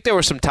I think there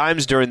were some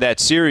times during that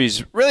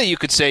series, really you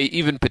could say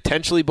even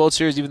potentially both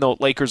series, even though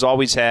Lakers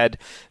always had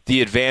the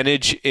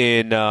advantage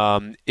in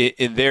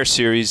their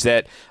series,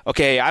 that,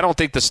 okay, I don't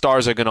think the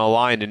stars are going to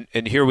align,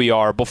 and here we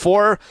are.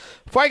 Before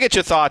I get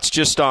your thoughts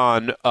just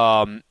on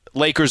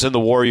Lakers and the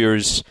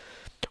Warriors,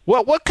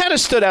 what kind of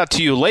stood out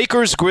to you?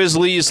 Lakers,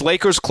 Grizzlies,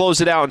 Lakers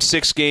close it out in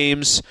 6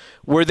 games.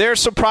 Were there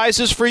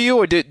surprises for you,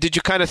 or did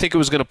you kind of think it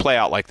was going to play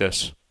out like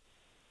this?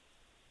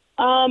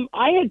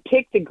 I had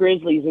picked the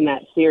Grizzlies in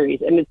that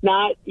series, and it's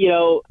not,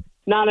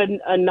 not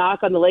a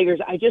knock on the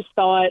Lakers. I just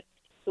thought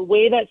the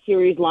way that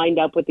series lined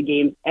up with the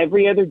games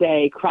every other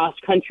day,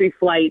 cross-country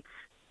flights,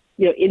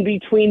 in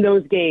between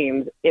those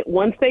games,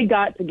 once they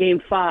got to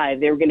Game 5,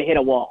 they were going to hit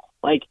a wall.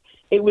 Like,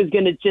 it was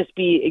going to just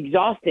be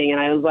exhausting. And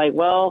I was like,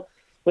 well,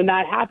 when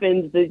that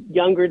happens, the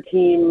younger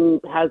team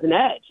has an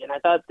edge. And I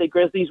thought the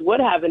Grizzlies would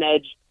have an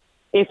edge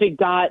if it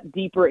got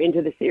deeper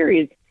into the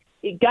series.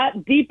 It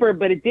got deeper,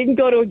 but it didn't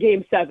go to a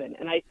Game 7.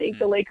 And I think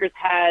the Lakers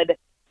had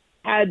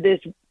this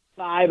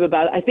vibe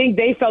about it. I think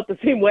they felt the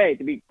same way,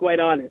 to be quite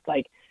honest.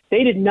 Like,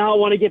 they did not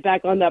want to get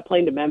back on that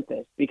plane to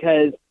Memphis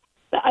because,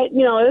 this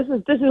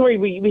is where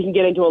we can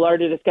get into a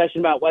larger discussion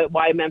about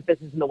why Memphis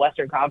is in the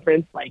Western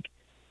Conference. Like,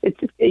 it's,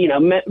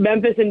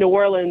 Memphis and New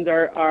Orleans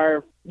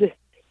are just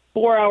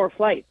 4-hour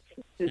flights.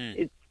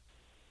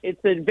 It's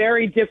a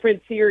very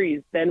different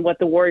series than what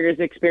the Warriors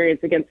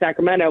experienced against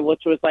Sacramento,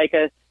 which was like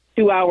a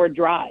 2-hour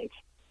drive,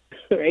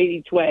 right,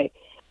 each way.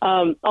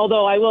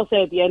 Although I will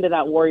say at the end of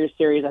that Warriors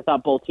series, I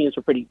thought both teams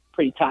were pretty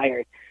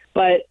tired.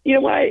 But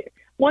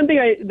one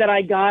thing that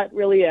I got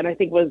really, and I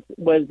think was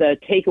the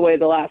takeaway of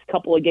the last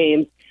couple of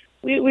games,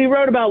 we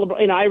wrote about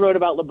LeBron, and I wrote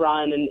about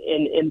LeBron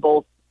in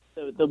both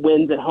the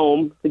wins at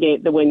home,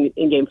 the win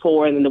in Game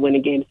 4 and then the win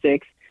in Game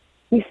 6.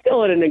 He's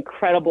still at an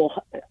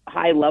incredible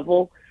high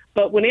level.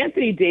 But when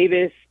Anthony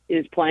Davis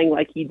is playing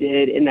like he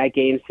did in that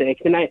Game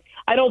 6, and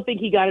I don't think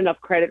he got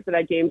enough credit for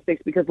that Game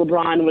 6 because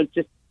LeBron was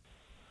just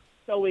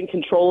so in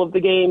control of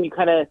the game.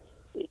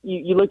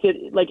 You look at,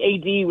 like,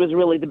 AD was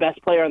really the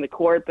best player on the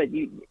court, but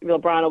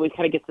LeBron always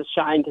kind of gets to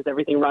shine because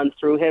everything runs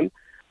through him.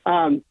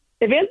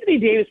 If Anthony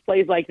Davis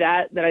plays like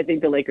that, then I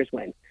think the Lakers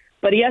win.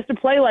 But he has to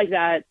play like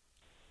that.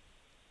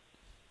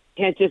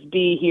 Can't just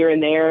be here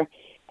and there.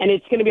 And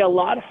it's going to be a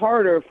lot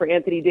harder for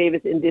Anthony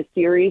Davis in this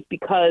series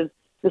because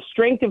the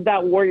strength of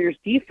that Warriors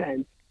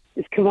defense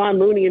is Kevon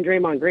Looney and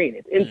Draymond Green.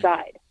 It's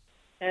inside.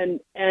 And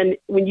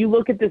when you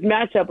look at this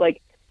matchup,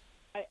 like,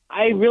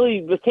 I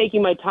really was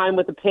taking my time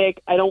with the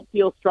pick. I don't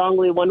feel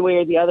strongly one way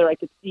or the other. I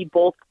could see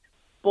both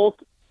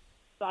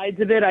sides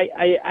of it.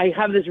 I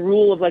have this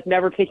rule of, like,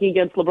 never picking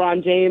against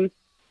LeBron James,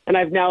 and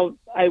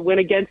I went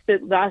against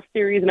it last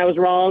series and I was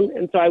wrong,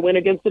 and so I went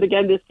against it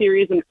again this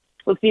series, and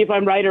let's see if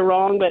I'm right or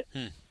wrong. But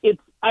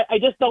I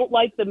just don't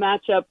like the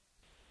matchup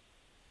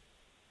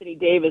Anthony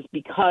Davis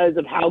because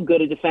of how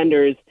good a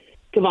defenders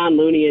Kevon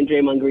Looney and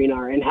Draymond Green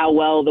are, and how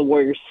well the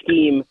Warriors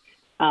scheme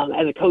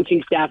as a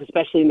coaching staff,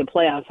 especially in the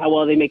playoffs, how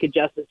well they make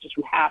adjustments just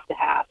from half to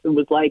half. It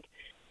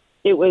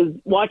was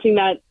watching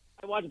that.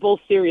 I watched both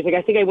series. Like,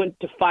 I think I went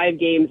to 5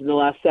 games in the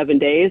last 7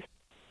 days.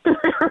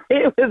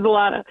 It was a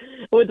lot I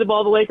went to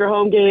all the Laker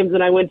home games,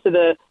 and I went to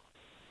the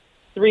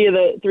three of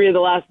the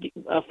last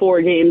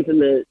 4 games in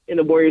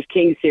the Warriors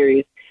Kings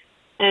series.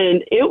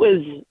 And it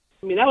was,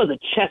 that was a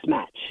chess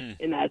match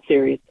in that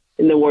series,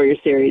 in the Warriors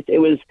series. It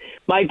was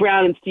Mike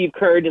Brown and Steve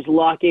Kerr just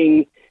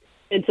locking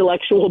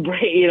intellectual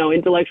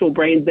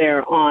brains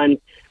there on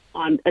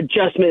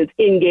adjustments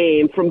in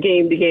game, from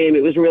game to game.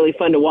 It was really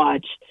fun to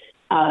watch.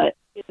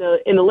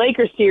 In the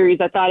Lakers series,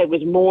 I thought it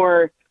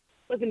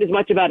wasn't as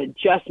much about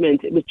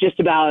adjustments. It was just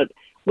about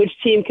which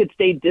team could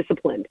stay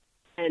disciplined.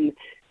 And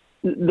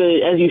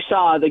as you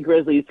saw, the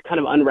Grizzlies kind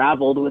of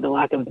unraveled with a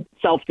lack of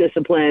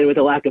self-discipline, with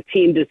a lack of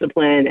team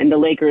discipline, and the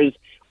Lakers,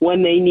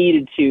 when they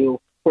needed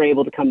to, were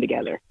able to come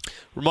together.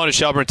 Ramona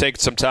Shelburne taking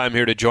some time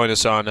here to join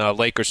us on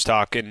Lakers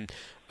Talk, and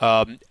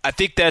I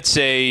think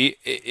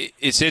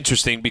it's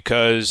interesting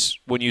because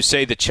when you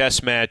say the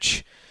chess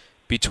match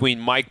between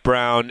Mike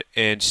Brown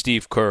and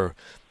Steve Kerr,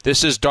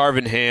 this is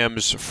Darvin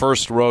Ham's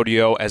first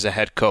rodeo as a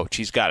head coach.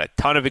 He's got a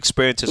ton of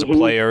experience as a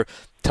player,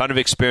 ton of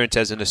experience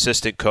as an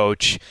assistant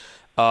coach.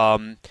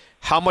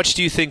 How much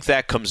do you think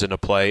that comes into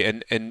play?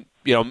 And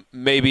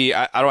maybe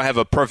I don't have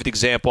a perfect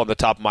example on the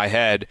top of my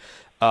head,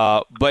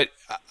 but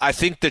I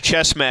think the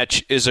chess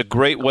match is a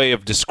great way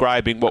of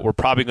describing what we're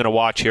probably going to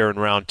watch here in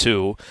round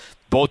 2.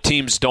 Both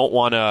teams don't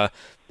want to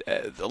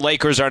the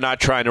Lakers are not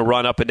trying to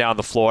run up and down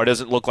the floor. It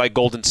doesn't look like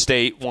Golden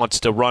State wants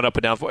to run up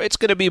and down the floor. It's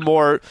going to be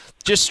more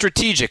just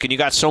strategic, and you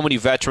got so many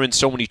veterans,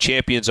 so many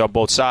champions on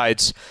both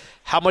sides.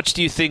 How much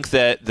do you think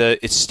that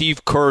it's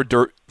Steve Kerr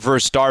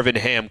versus Darvin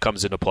Ham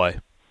comes into play?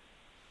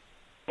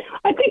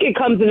 I think it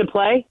comes into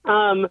play,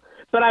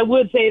 but I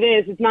would say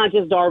this. It's not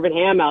just Darvin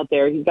Ham out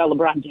there. He's got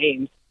LeBron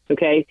James,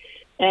 okay?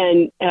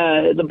 And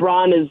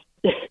LeBron is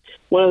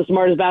one of the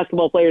smartest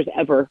basketball players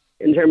ever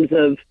in terms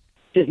of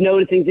just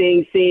noticing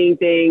things, seeing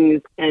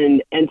things,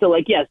 and so,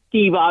 like, yes,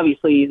 Steve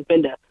obviously has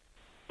been to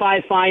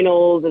 5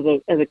 finals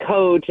as a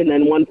coach and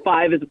then won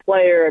 5 as a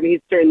player. I mean,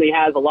 he certainly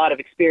has a lot of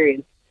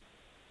experience,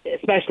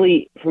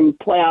 especially from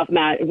playoff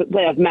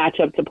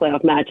matchup to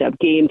playoff matchup,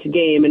 game to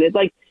game. And it's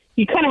like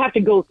you kind of have to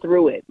go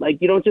through it.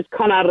 Like, you don't just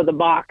come out of the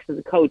box as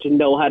a coach and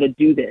know how to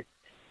do this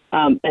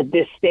at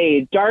this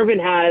stage.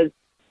 Darvin has a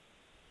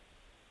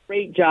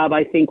great job,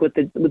 I think, with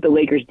the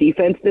Lakers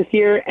defense this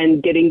year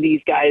and getting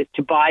these guys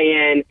to buy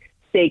in,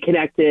 stay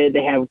connected.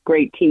 They have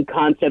great team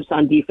concepts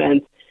on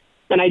defense.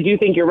 And I do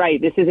think you're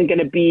right. This isn't going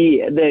to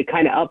be the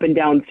kind of up and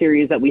down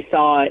series that we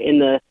saw in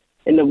the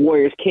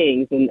Warriors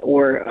Kings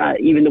or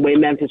even the way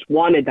Memphis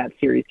wanted that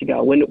series to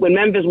go. When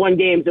Memphis won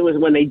games, it was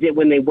when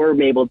they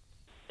were able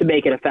to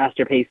make it a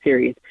faster paced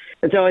series.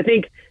 And so I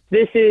think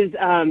this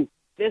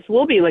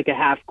will be like a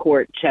half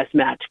court chess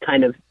match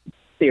kind of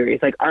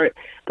series. Like,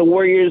 the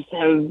Warriors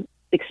have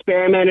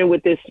experimented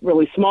with this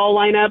really small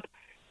lineup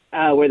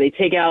where they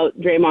take out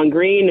Draymond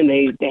Green and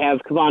they have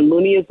Kevon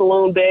Looney as the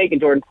lone big and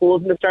Jordan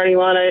Poole's in the starting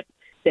lineup.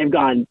 They've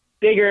gone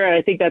bigger, and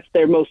I think that's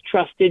their most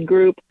trusted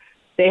group.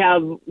 They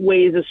have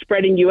ways of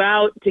spreading you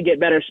out to get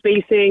better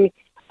spacing.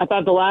 I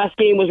thought the last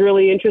game was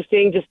really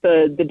interesting, just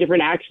the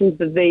different actions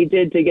that they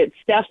did to get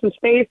Steph some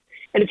space.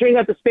 And it turns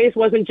out the space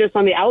wasn't just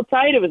on the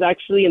outside, it was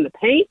actually in the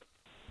paint.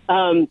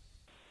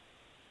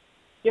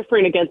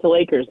 Different against the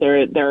Lakers.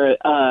 They're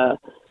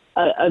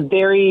a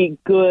very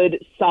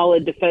good,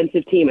 solid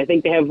defensive team. I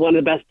think they have one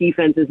of the best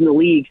defenses in the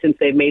league since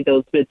they've made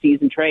those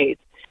midseason trades.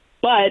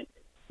 But,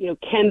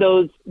 can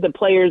the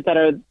players that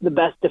are the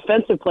best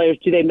defensive players,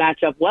 do they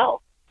match up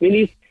well? I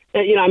mean,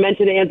 I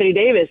mentioned Anthony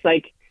Davis.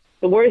 Like,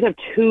 the Warriors have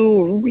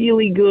two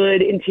really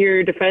good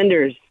interior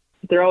defenders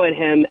to throw at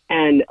him,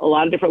 and a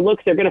lot of different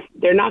looks. They're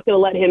not going to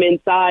let him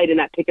inside in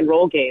that pick and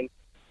roll game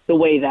the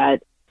way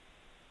that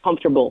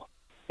comfortable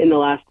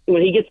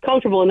when he gets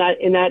comfortable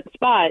in that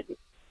spot,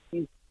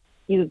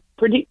 he's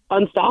pretty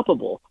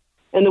unstoppable.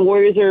 And the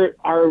Warriors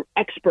are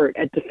expert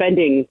at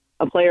defending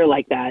a player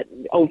like that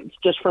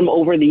just from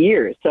over the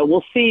years. So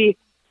we'll see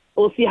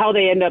how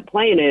they end up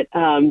playing it.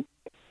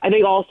 I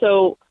think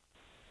also,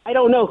 I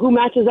don't know who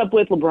matches up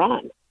with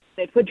LeBron.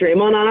 They put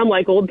Draymond on him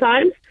like old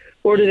times,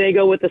 or do they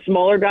go with the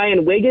smaller guy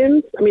in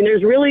Wiggins? I mean,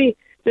 there's really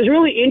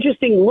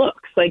interesting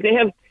looks. Like, they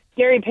have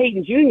Gary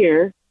Payton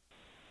Jr.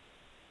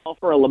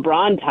 for a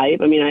LeBron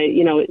type. I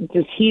mean,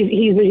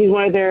 he's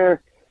one of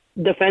their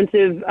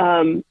defensive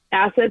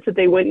assets that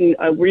they went and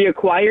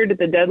reacquired at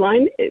the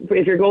deadline.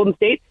 If you're Golden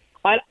State,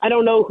 I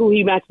don't know who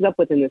he matches up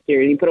with in this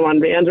series. You put him on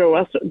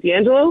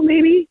D'Angelo,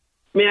 maybe.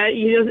 I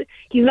mean,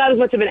 he's not as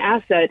much of an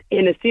asset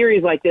in a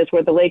series like this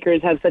where the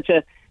Lakers have such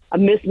a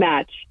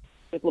mismatch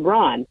with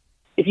LeBron.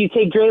 If you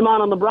take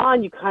Draymond on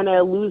LeBron, you kind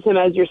of lose him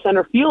as your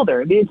center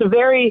fielder. I mean, it's a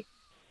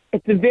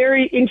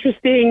very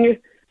interesting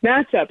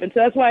matchup, and so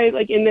that's why,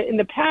 like, in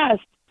the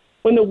past,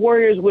 when the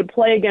Warriors would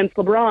play against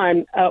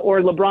LeBron or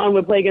LeBron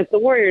would play against the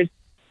Warriors,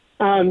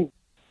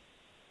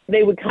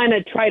 they would kind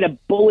of try to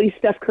bully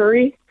Steph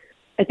Curry.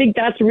 I think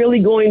that's really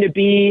going to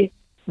be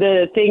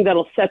the thing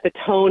that'll set the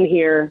tone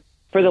here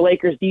for the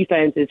Lakers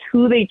defense, is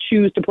who they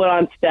choose to put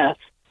on Steph.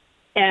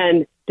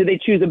 And do they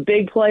choose a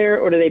big player,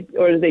 or do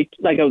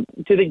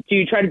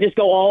you try to just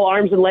go all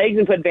arms and legs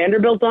and put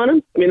Vanderbilt on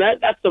him? I mean,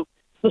 that's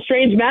a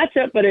strange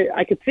matchup, but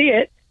I could see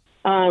it.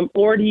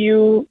 Or do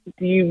you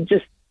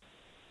just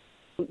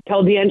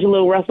tell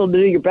D'Angelo Russell to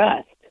do your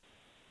best,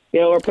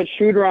 or put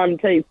Schroeder on and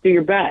tell you to do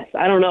your best?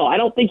 I don't know. I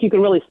don't think you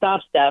can really stop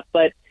Steph,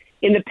 but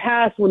in the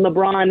past, when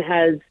LeBron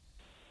has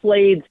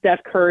played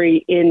Steph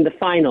Curry in the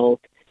finals,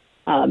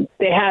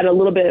 they had a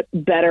little bit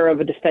better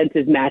of a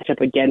defensive matchup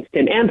against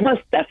him. And plus,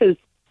 Steph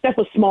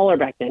was smaller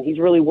back then. He's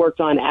really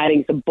worked on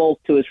adding some bulk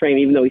to his frame,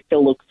 even though he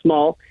still looks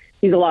small.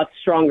 He's a lot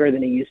stronger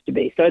than he used to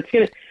be. So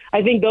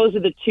I think those are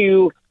the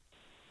two,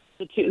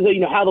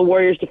 how the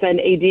Warriors defend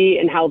AD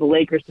and how the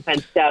Lakers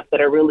defend Steph, that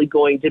are really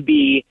going to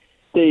be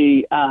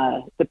the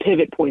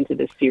pivot points of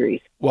this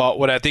series. Well,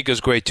 what I think is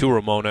great too,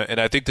 Ramona, and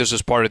I think this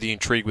is part of the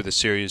intrigue with the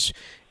series,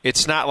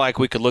 it's not like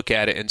we could look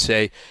at it and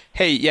say,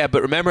 hey, yeah,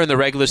 but remember in the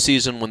regular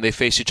season when they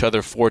faced each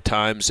other 4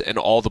 times and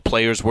all the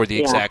players were the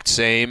exact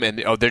same,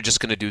 and they're just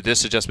going to do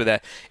this adjustment,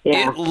 that.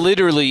 Yeah. It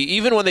literally,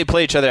 even when they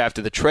play each other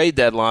after the trade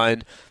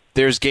deadline,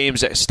 there's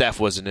games that Steph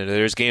wasn't in there.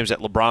 There's games that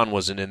LeBron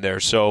wasn't in there.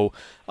 So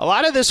a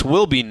lot of this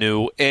will be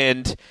new,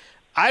 and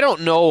I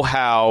don't know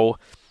how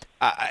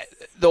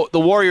the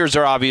Warriors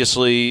are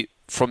obviously,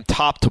 from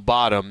top to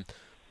bottom,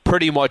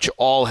 pretty much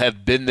all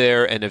have been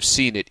there and have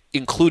seen it,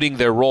 including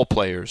their role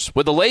players.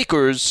 With the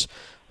Lakers,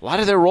 a lot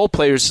of their role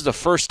players, this is the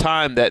first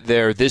time that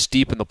they're this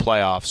deep in the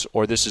playoffs,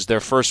 or this is their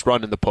first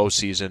run in the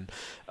postseason.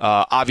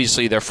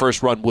 Obviously, their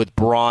first run with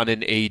Bron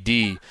and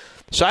AD.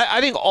 So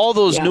I think all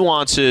those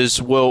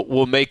nuances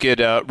will make it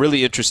a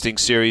really interesting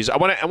series. I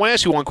want to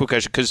ask you one quick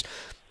question, because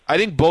I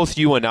think both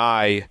you and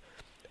I,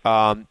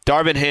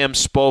 Darvin Ham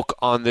spoke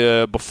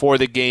before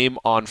the game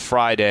on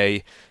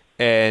Friday,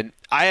 and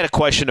I had a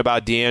question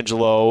about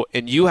D'Angelo,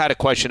 and you had a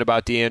question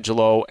about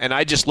D'Angelo, and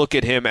I just look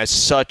at him as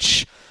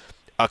such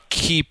a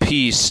key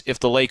piece if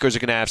the Lakers are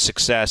going to have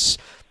success.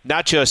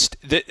 Not just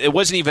it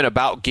wasn't even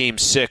about Game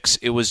 6.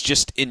 It was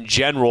just in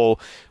general.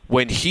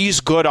 When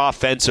he's good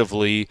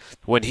offensively,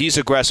 when he's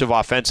aggressive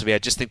offensively, I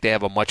just think they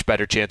have a much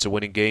better chance of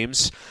winning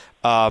games.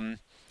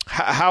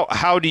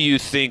 How do you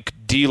think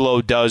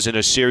D'Lo does in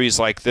a series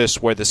like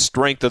this, where the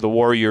strength of the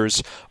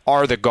Warriors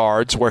are the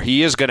guards, where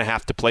he is going to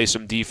have to play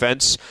some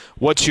defense?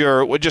 What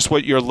your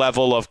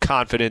level of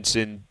confidence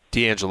in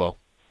D'Angelo?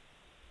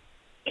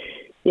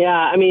 Yeah,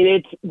 I mean,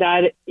 it's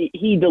that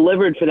he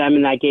delivered for them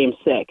in that Game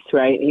 6,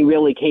 right? He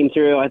really came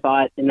through, I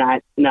thought, in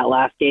that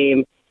last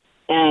game,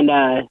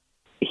 and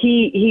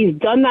he's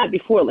done that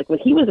before. Like when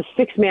he was a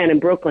 6-man in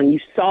Brooklyn, you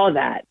saw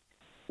that.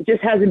 It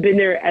just hasn't been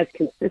there as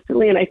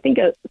consistently, and I think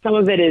some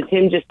of it is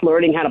him just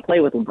learning how to play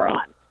with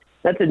LeBron.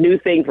 That's a new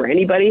thing for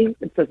anybody.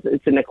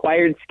 It's an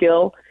acquired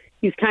skill.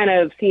 He's kind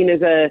of seen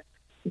as a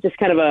just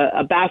kind of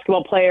a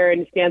basketball player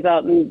and stands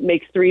out and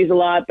makes threes a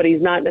lot, but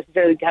he's not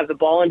necessarily have the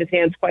ball in his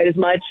hands quite as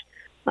much.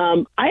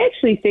 I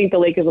actually think the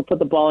Lakers will put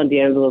the ball in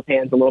D'Angelo's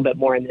hands a little bit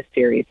more in this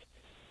series.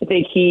 I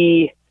think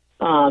he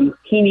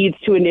needs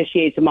to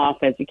initiate some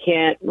offense. You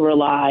can't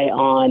rely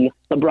on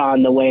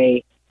LeBron the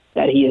way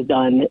that he has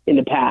done in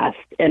the past.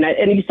 And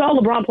you saw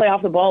LeBron play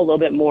off the ball a little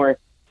bit more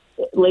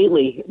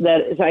lately.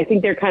 So I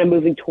think they're kind of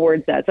moving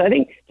towards that. So I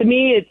think, to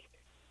me, it's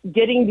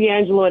getting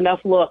D'Angelo enough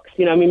looks.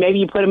 Maybe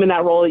you put him in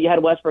that role that you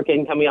had Westbrook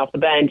in coming off the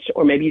bench,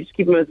 or maybe you just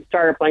keep him as a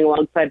starter playing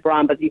alongside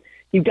Bron. But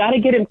you've got to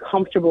get him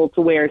comfortable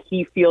to where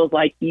he feels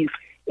like he's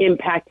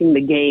impacting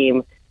the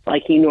game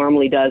like he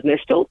normally does. And they're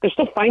still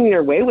finding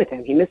their way with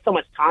him. He missed so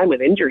much time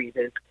with injuries.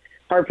 It's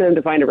hard for them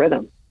to find a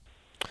rhythm.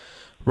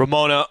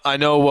 Ramona, I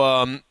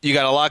know you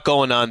got a lot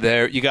going on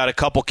there. You got a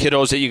couple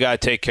kiddos that you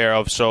got to take care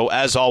of. So,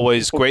 as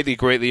always,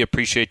 greatly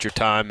appreciate your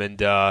time.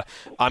 And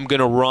I'm going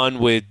to run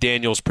with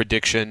Daniel's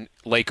prediction,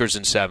 Lakers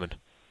in 7.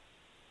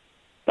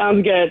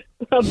 Sounds good.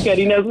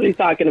 He knows what he's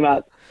talking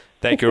about.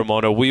 Thank you,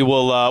 Ramona.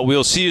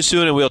 We'll see you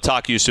soon, and we'll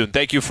talk to you soon.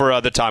 Thank you for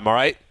the time, all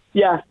right?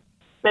 Yeah.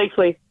 Thanks,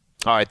 Lee.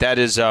 All right, that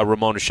is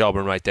Ramona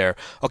Shelburne right there.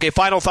 Okay,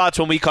 final thoughts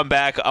when we come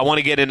back. I want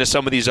to get into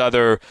some of these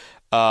other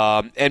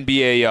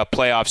NBA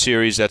playoff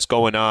series that's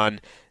going on,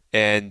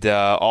 and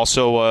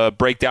also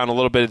break down a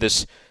little bit of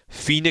this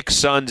Phoenix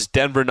Suns,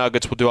 Denver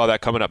Nuggets. We'll do all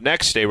that coming up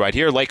next. Stay right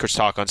here. Lakers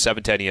Talk on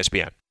 710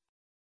 ESPN.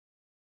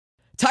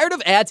 Tired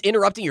of ads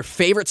interrupting your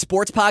favorite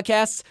sports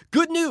podcasts?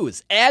 Good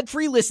news!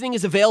 Ad-free listening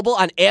is available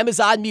on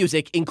Amazon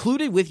Music,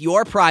 included with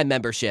your Prime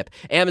membership.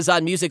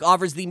 Amazon Music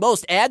offers the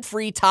most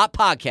ad-free top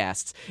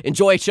podcasts.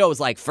 Enjoy shows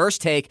like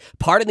First Take,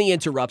 Pardon the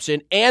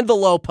Interruption, and The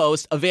Low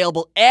Post,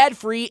 available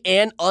ad-free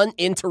and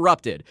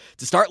uninterrupted.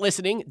 To start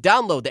listening,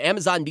 download the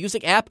Amazon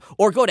Music app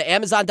or go to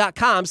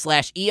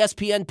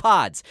amazon.com/ESPN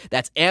Pods.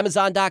 That's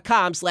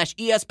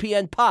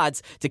amazon.com/ESPN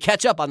Pods to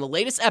catch up on the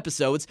latest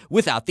episodes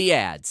without the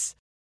ads.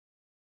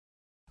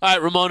 All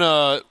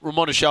right,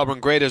 Ramona Shelburne,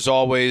 great as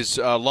always.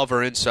 Love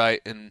her insight.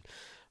 And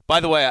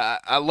by the way,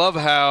 I love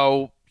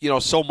how,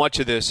 so much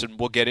of this, and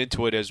we'll get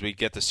into it as we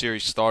get the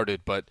series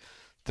started, but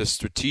the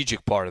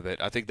strategic part of it,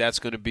 I think that's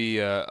going to be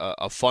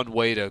a fun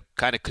way to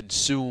kind of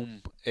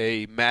consume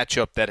a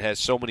matchup that has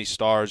so many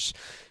stars.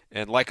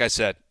 And like I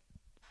said,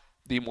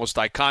 the most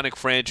iconic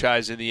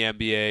franchise in the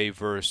NBA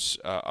versus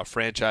a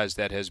franchise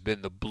that has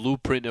been the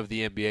blueprint of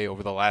the NBA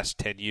over the last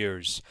 10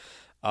 years.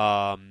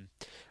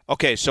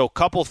 Okay, so a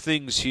couple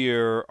things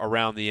here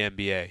around the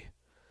NBA.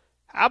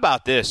 How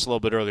about this a little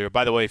bit earlier?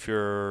 By the way, if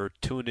you're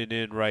tuning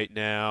in right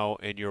now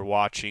and you're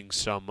watching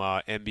some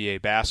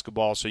NBA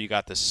basketball, so you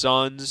got the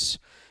Suns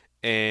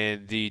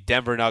and the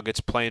Denver Nuggets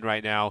playing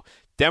right now.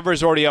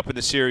 Denver's already up in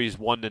the series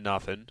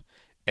 1-0,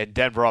 and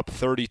Denver up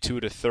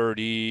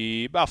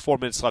 32-30. About 4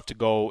 minutes left to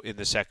go in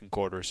the second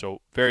quarter, so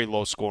very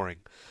low scoring.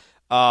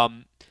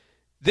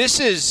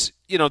 This is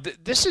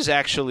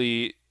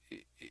actually,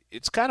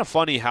 it's kind of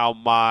funny how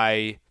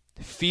my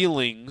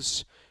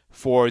feelings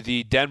for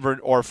the Denver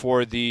or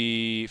for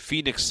the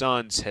Phoenix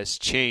Suns has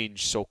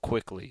changed so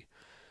quickly.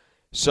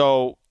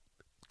 So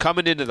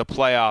coming into the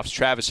playoffs,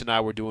 Travis and I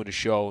were doing a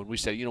show, and we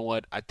said, you know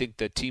what, I think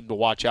the team to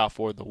watch out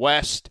for in the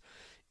West,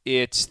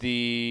 it's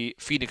the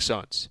Phoenix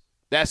Suns.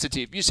 That's the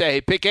team. If you say,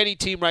 hey, pick any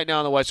team right now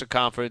in the Western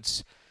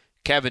Conference,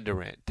 Kevin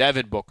Durant,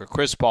 Devin Booker,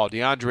 Chris Paul,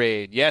 DeAndre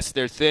Ayton. Yes,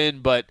 they're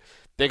thin, but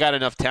they got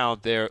enough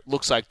talent there.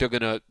 Looks like they're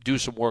going to do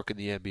some work in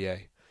the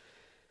NBA.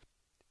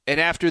 And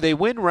after they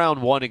win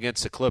round 1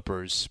 against the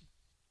Clippers,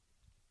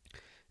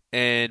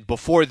 and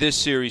before this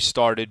series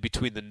started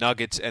between the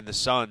Nuggets and the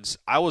Suns,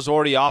 I was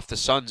already off the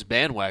Suns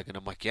bandwagon.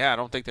 I'm like, I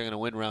don't think they're going to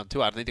win round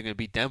 2. I don't think they're going to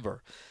beat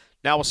Denver.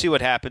 Now we'll see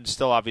what happens.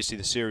 Still, obviously,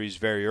 the series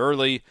very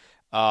early.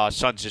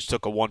 Suns just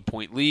took a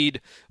 1-point lead.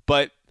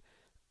 But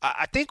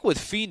I think with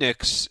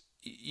Phoenix,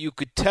 you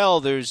could tell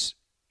there's,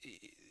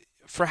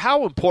 for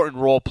how important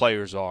role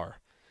players are,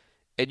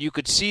 and you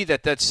could see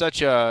that that's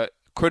such a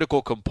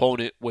critical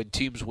component when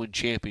teams win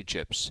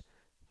championships.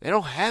 They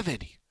don't have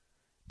any.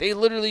 They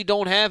literally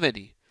don't have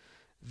any.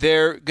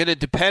 They're going to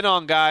depend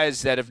on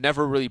guys that have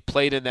never really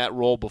played in that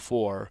role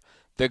before.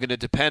 They're going to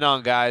depend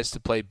on guys to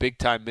play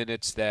big-time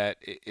minutes that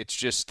it's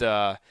just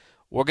we're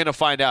going to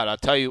find out. I'll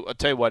tell you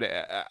what,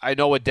 I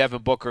know what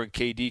Devin Booker and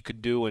KD can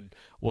do, and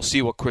we'll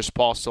see what Chris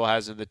Paul still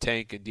has in the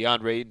tank, and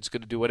DeAndre Ayton's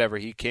going to do whatever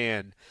he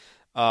can.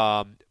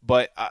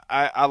 But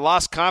I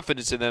lost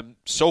confidence in them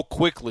so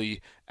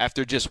quickly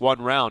after just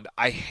one round.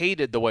 I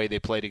hated the way they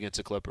played against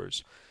the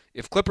Clippers.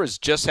 If Clippers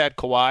just had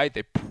Kawhi,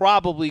 they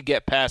probably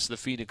get past the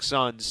Phoenix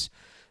Suns.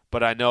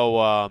 But I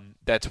know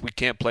that we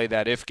can't play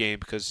that if game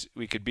because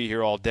we could be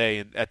here all day,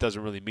 and that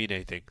doesn't really mean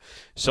anything.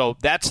 So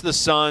that's the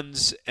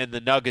Suns and the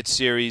Nuggets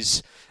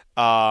series.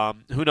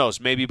 Who knows?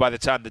 Maybe by the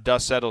time the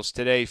dust settles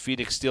today,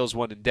 Phoenix steals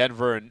one in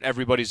Denver, and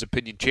everybody's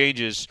opinion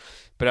changes.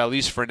 But at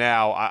least for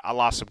now, I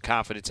lost some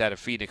confidence out of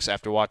Phoenix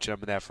after watching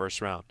them in that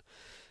first round.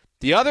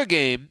 The other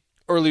game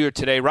earlier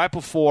today, right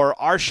before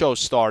our show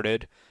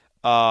started,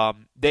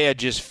 they had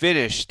just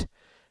finished.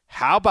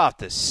 How about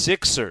the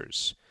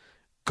Sixers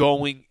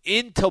going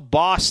into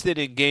Boston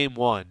in Game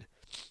 1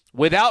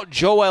 without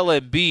Joel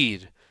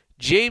Embiid,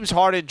 James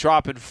Harden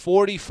dropping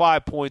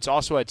 45 points,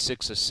 also had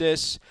 6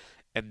 assists,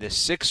 and the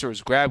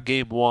Sixers grab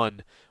game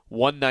 1,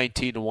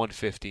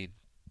 119-115.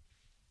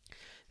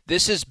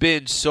 This has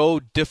been so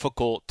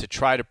difficult to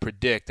try to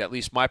predict. At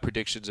least my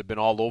predictions have been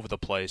all over the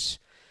place.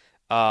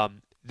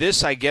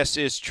 This, I guess,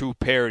 is true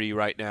parity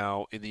right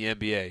now in the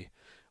NBA,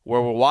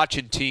 where we're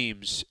watching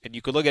teams, and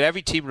you could look at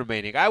every team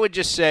remaining. I would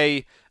just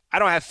say I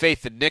don't have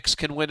faith the Knicks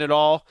can win it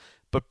all,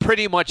 but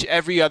pretty much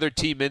every other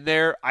team in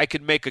there, I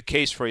could make a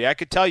case for you. I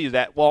could tell you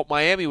that, well,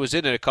 Miami was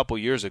in it a couple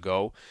years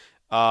ago.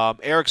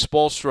 Eric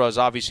Spoelstra has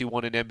obviously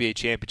won an NBA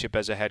championship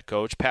as a head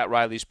coach. Pat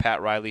Riley's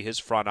Pat Riley, his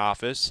front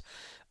office.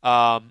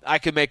 I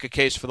could make a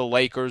case for the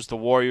Lakers, the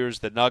Warriors,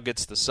 the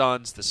Nuggets, the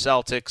Suns, the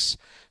Celtics,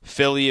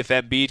 Philly if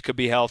Embiid could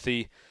be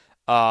healthy.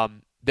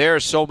 There are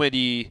so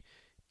many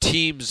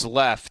teams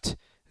left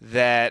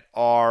that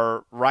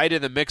are right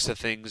in the mix of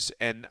things.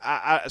 And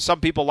some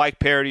people like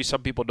parity,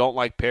 some people don't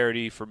like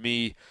parity. For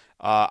me,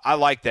 I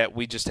like that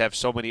we just have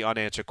so many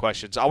unanswered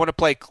questions. I want to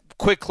play a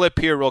quick clip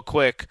here real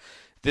quick.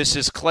 This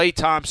is Klay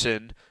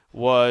Thompson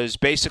was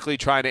basically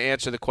trying to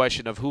answer the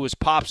question of who his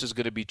pops is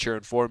going to be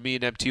cheering for. Me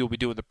and MT will be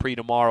doing the pre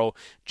tomorrow.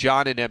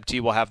 John and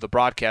MT will have the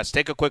broadcast.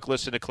 Take a quick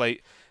listen to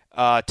Klay.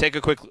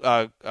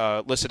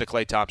 Listen to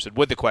Klay Thompson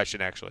with the question,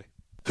 actually.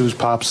 Who's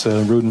Pops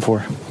rooting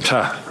for?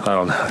 I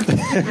don't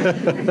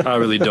know. I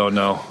really don't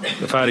know.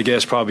 If I had to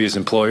guess, probably his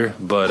employer.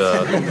 But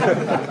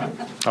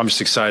I'm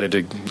just excited.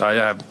 I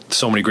have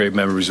so many great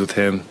memories with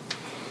him.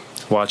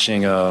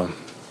 Watching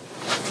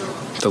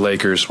the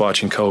Lakers,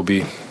 watching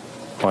Kobe,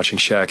 watching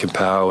Shaq and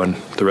Pau and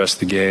the rest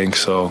of the gang.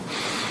 So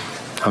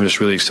I'm just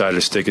really excited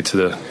to stick it to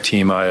the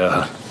team or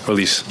at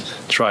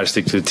least try to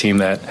stick to the team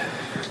that,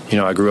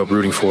 I grew up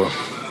rooting for.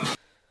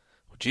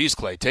 Jeez,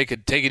 Klay, take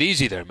it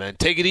easy there, man.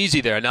 Take it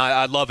easy there. Now,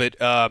 I love it.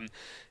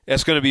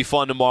 It's going to be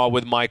fun tomorrow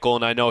with Michael,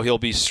 and I know he'll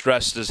be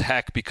stressed as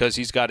heck because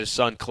he's got his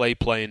son Klay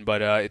playing,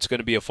 but it's going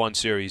to be a fun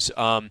series.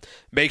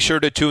 Make sure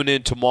to tune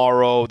in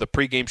tomorrow. The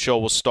pregame show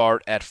will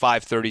start at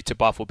 5:30.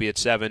 Tip-off will be at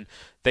 7.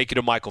 Thank you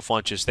to Michael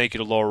Funches. Thank you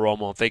to Laura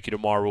Romo. And thank you to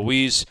Mara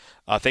Ruiz.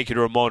 Thank you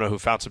to Ramona, who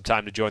found some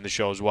time to join the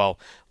show as well.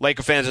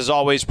 Laker fans, as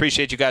always,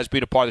 appreciate you guys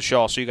being a part of the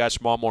show. I'll see you guys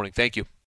tomorrow morning. Thank you.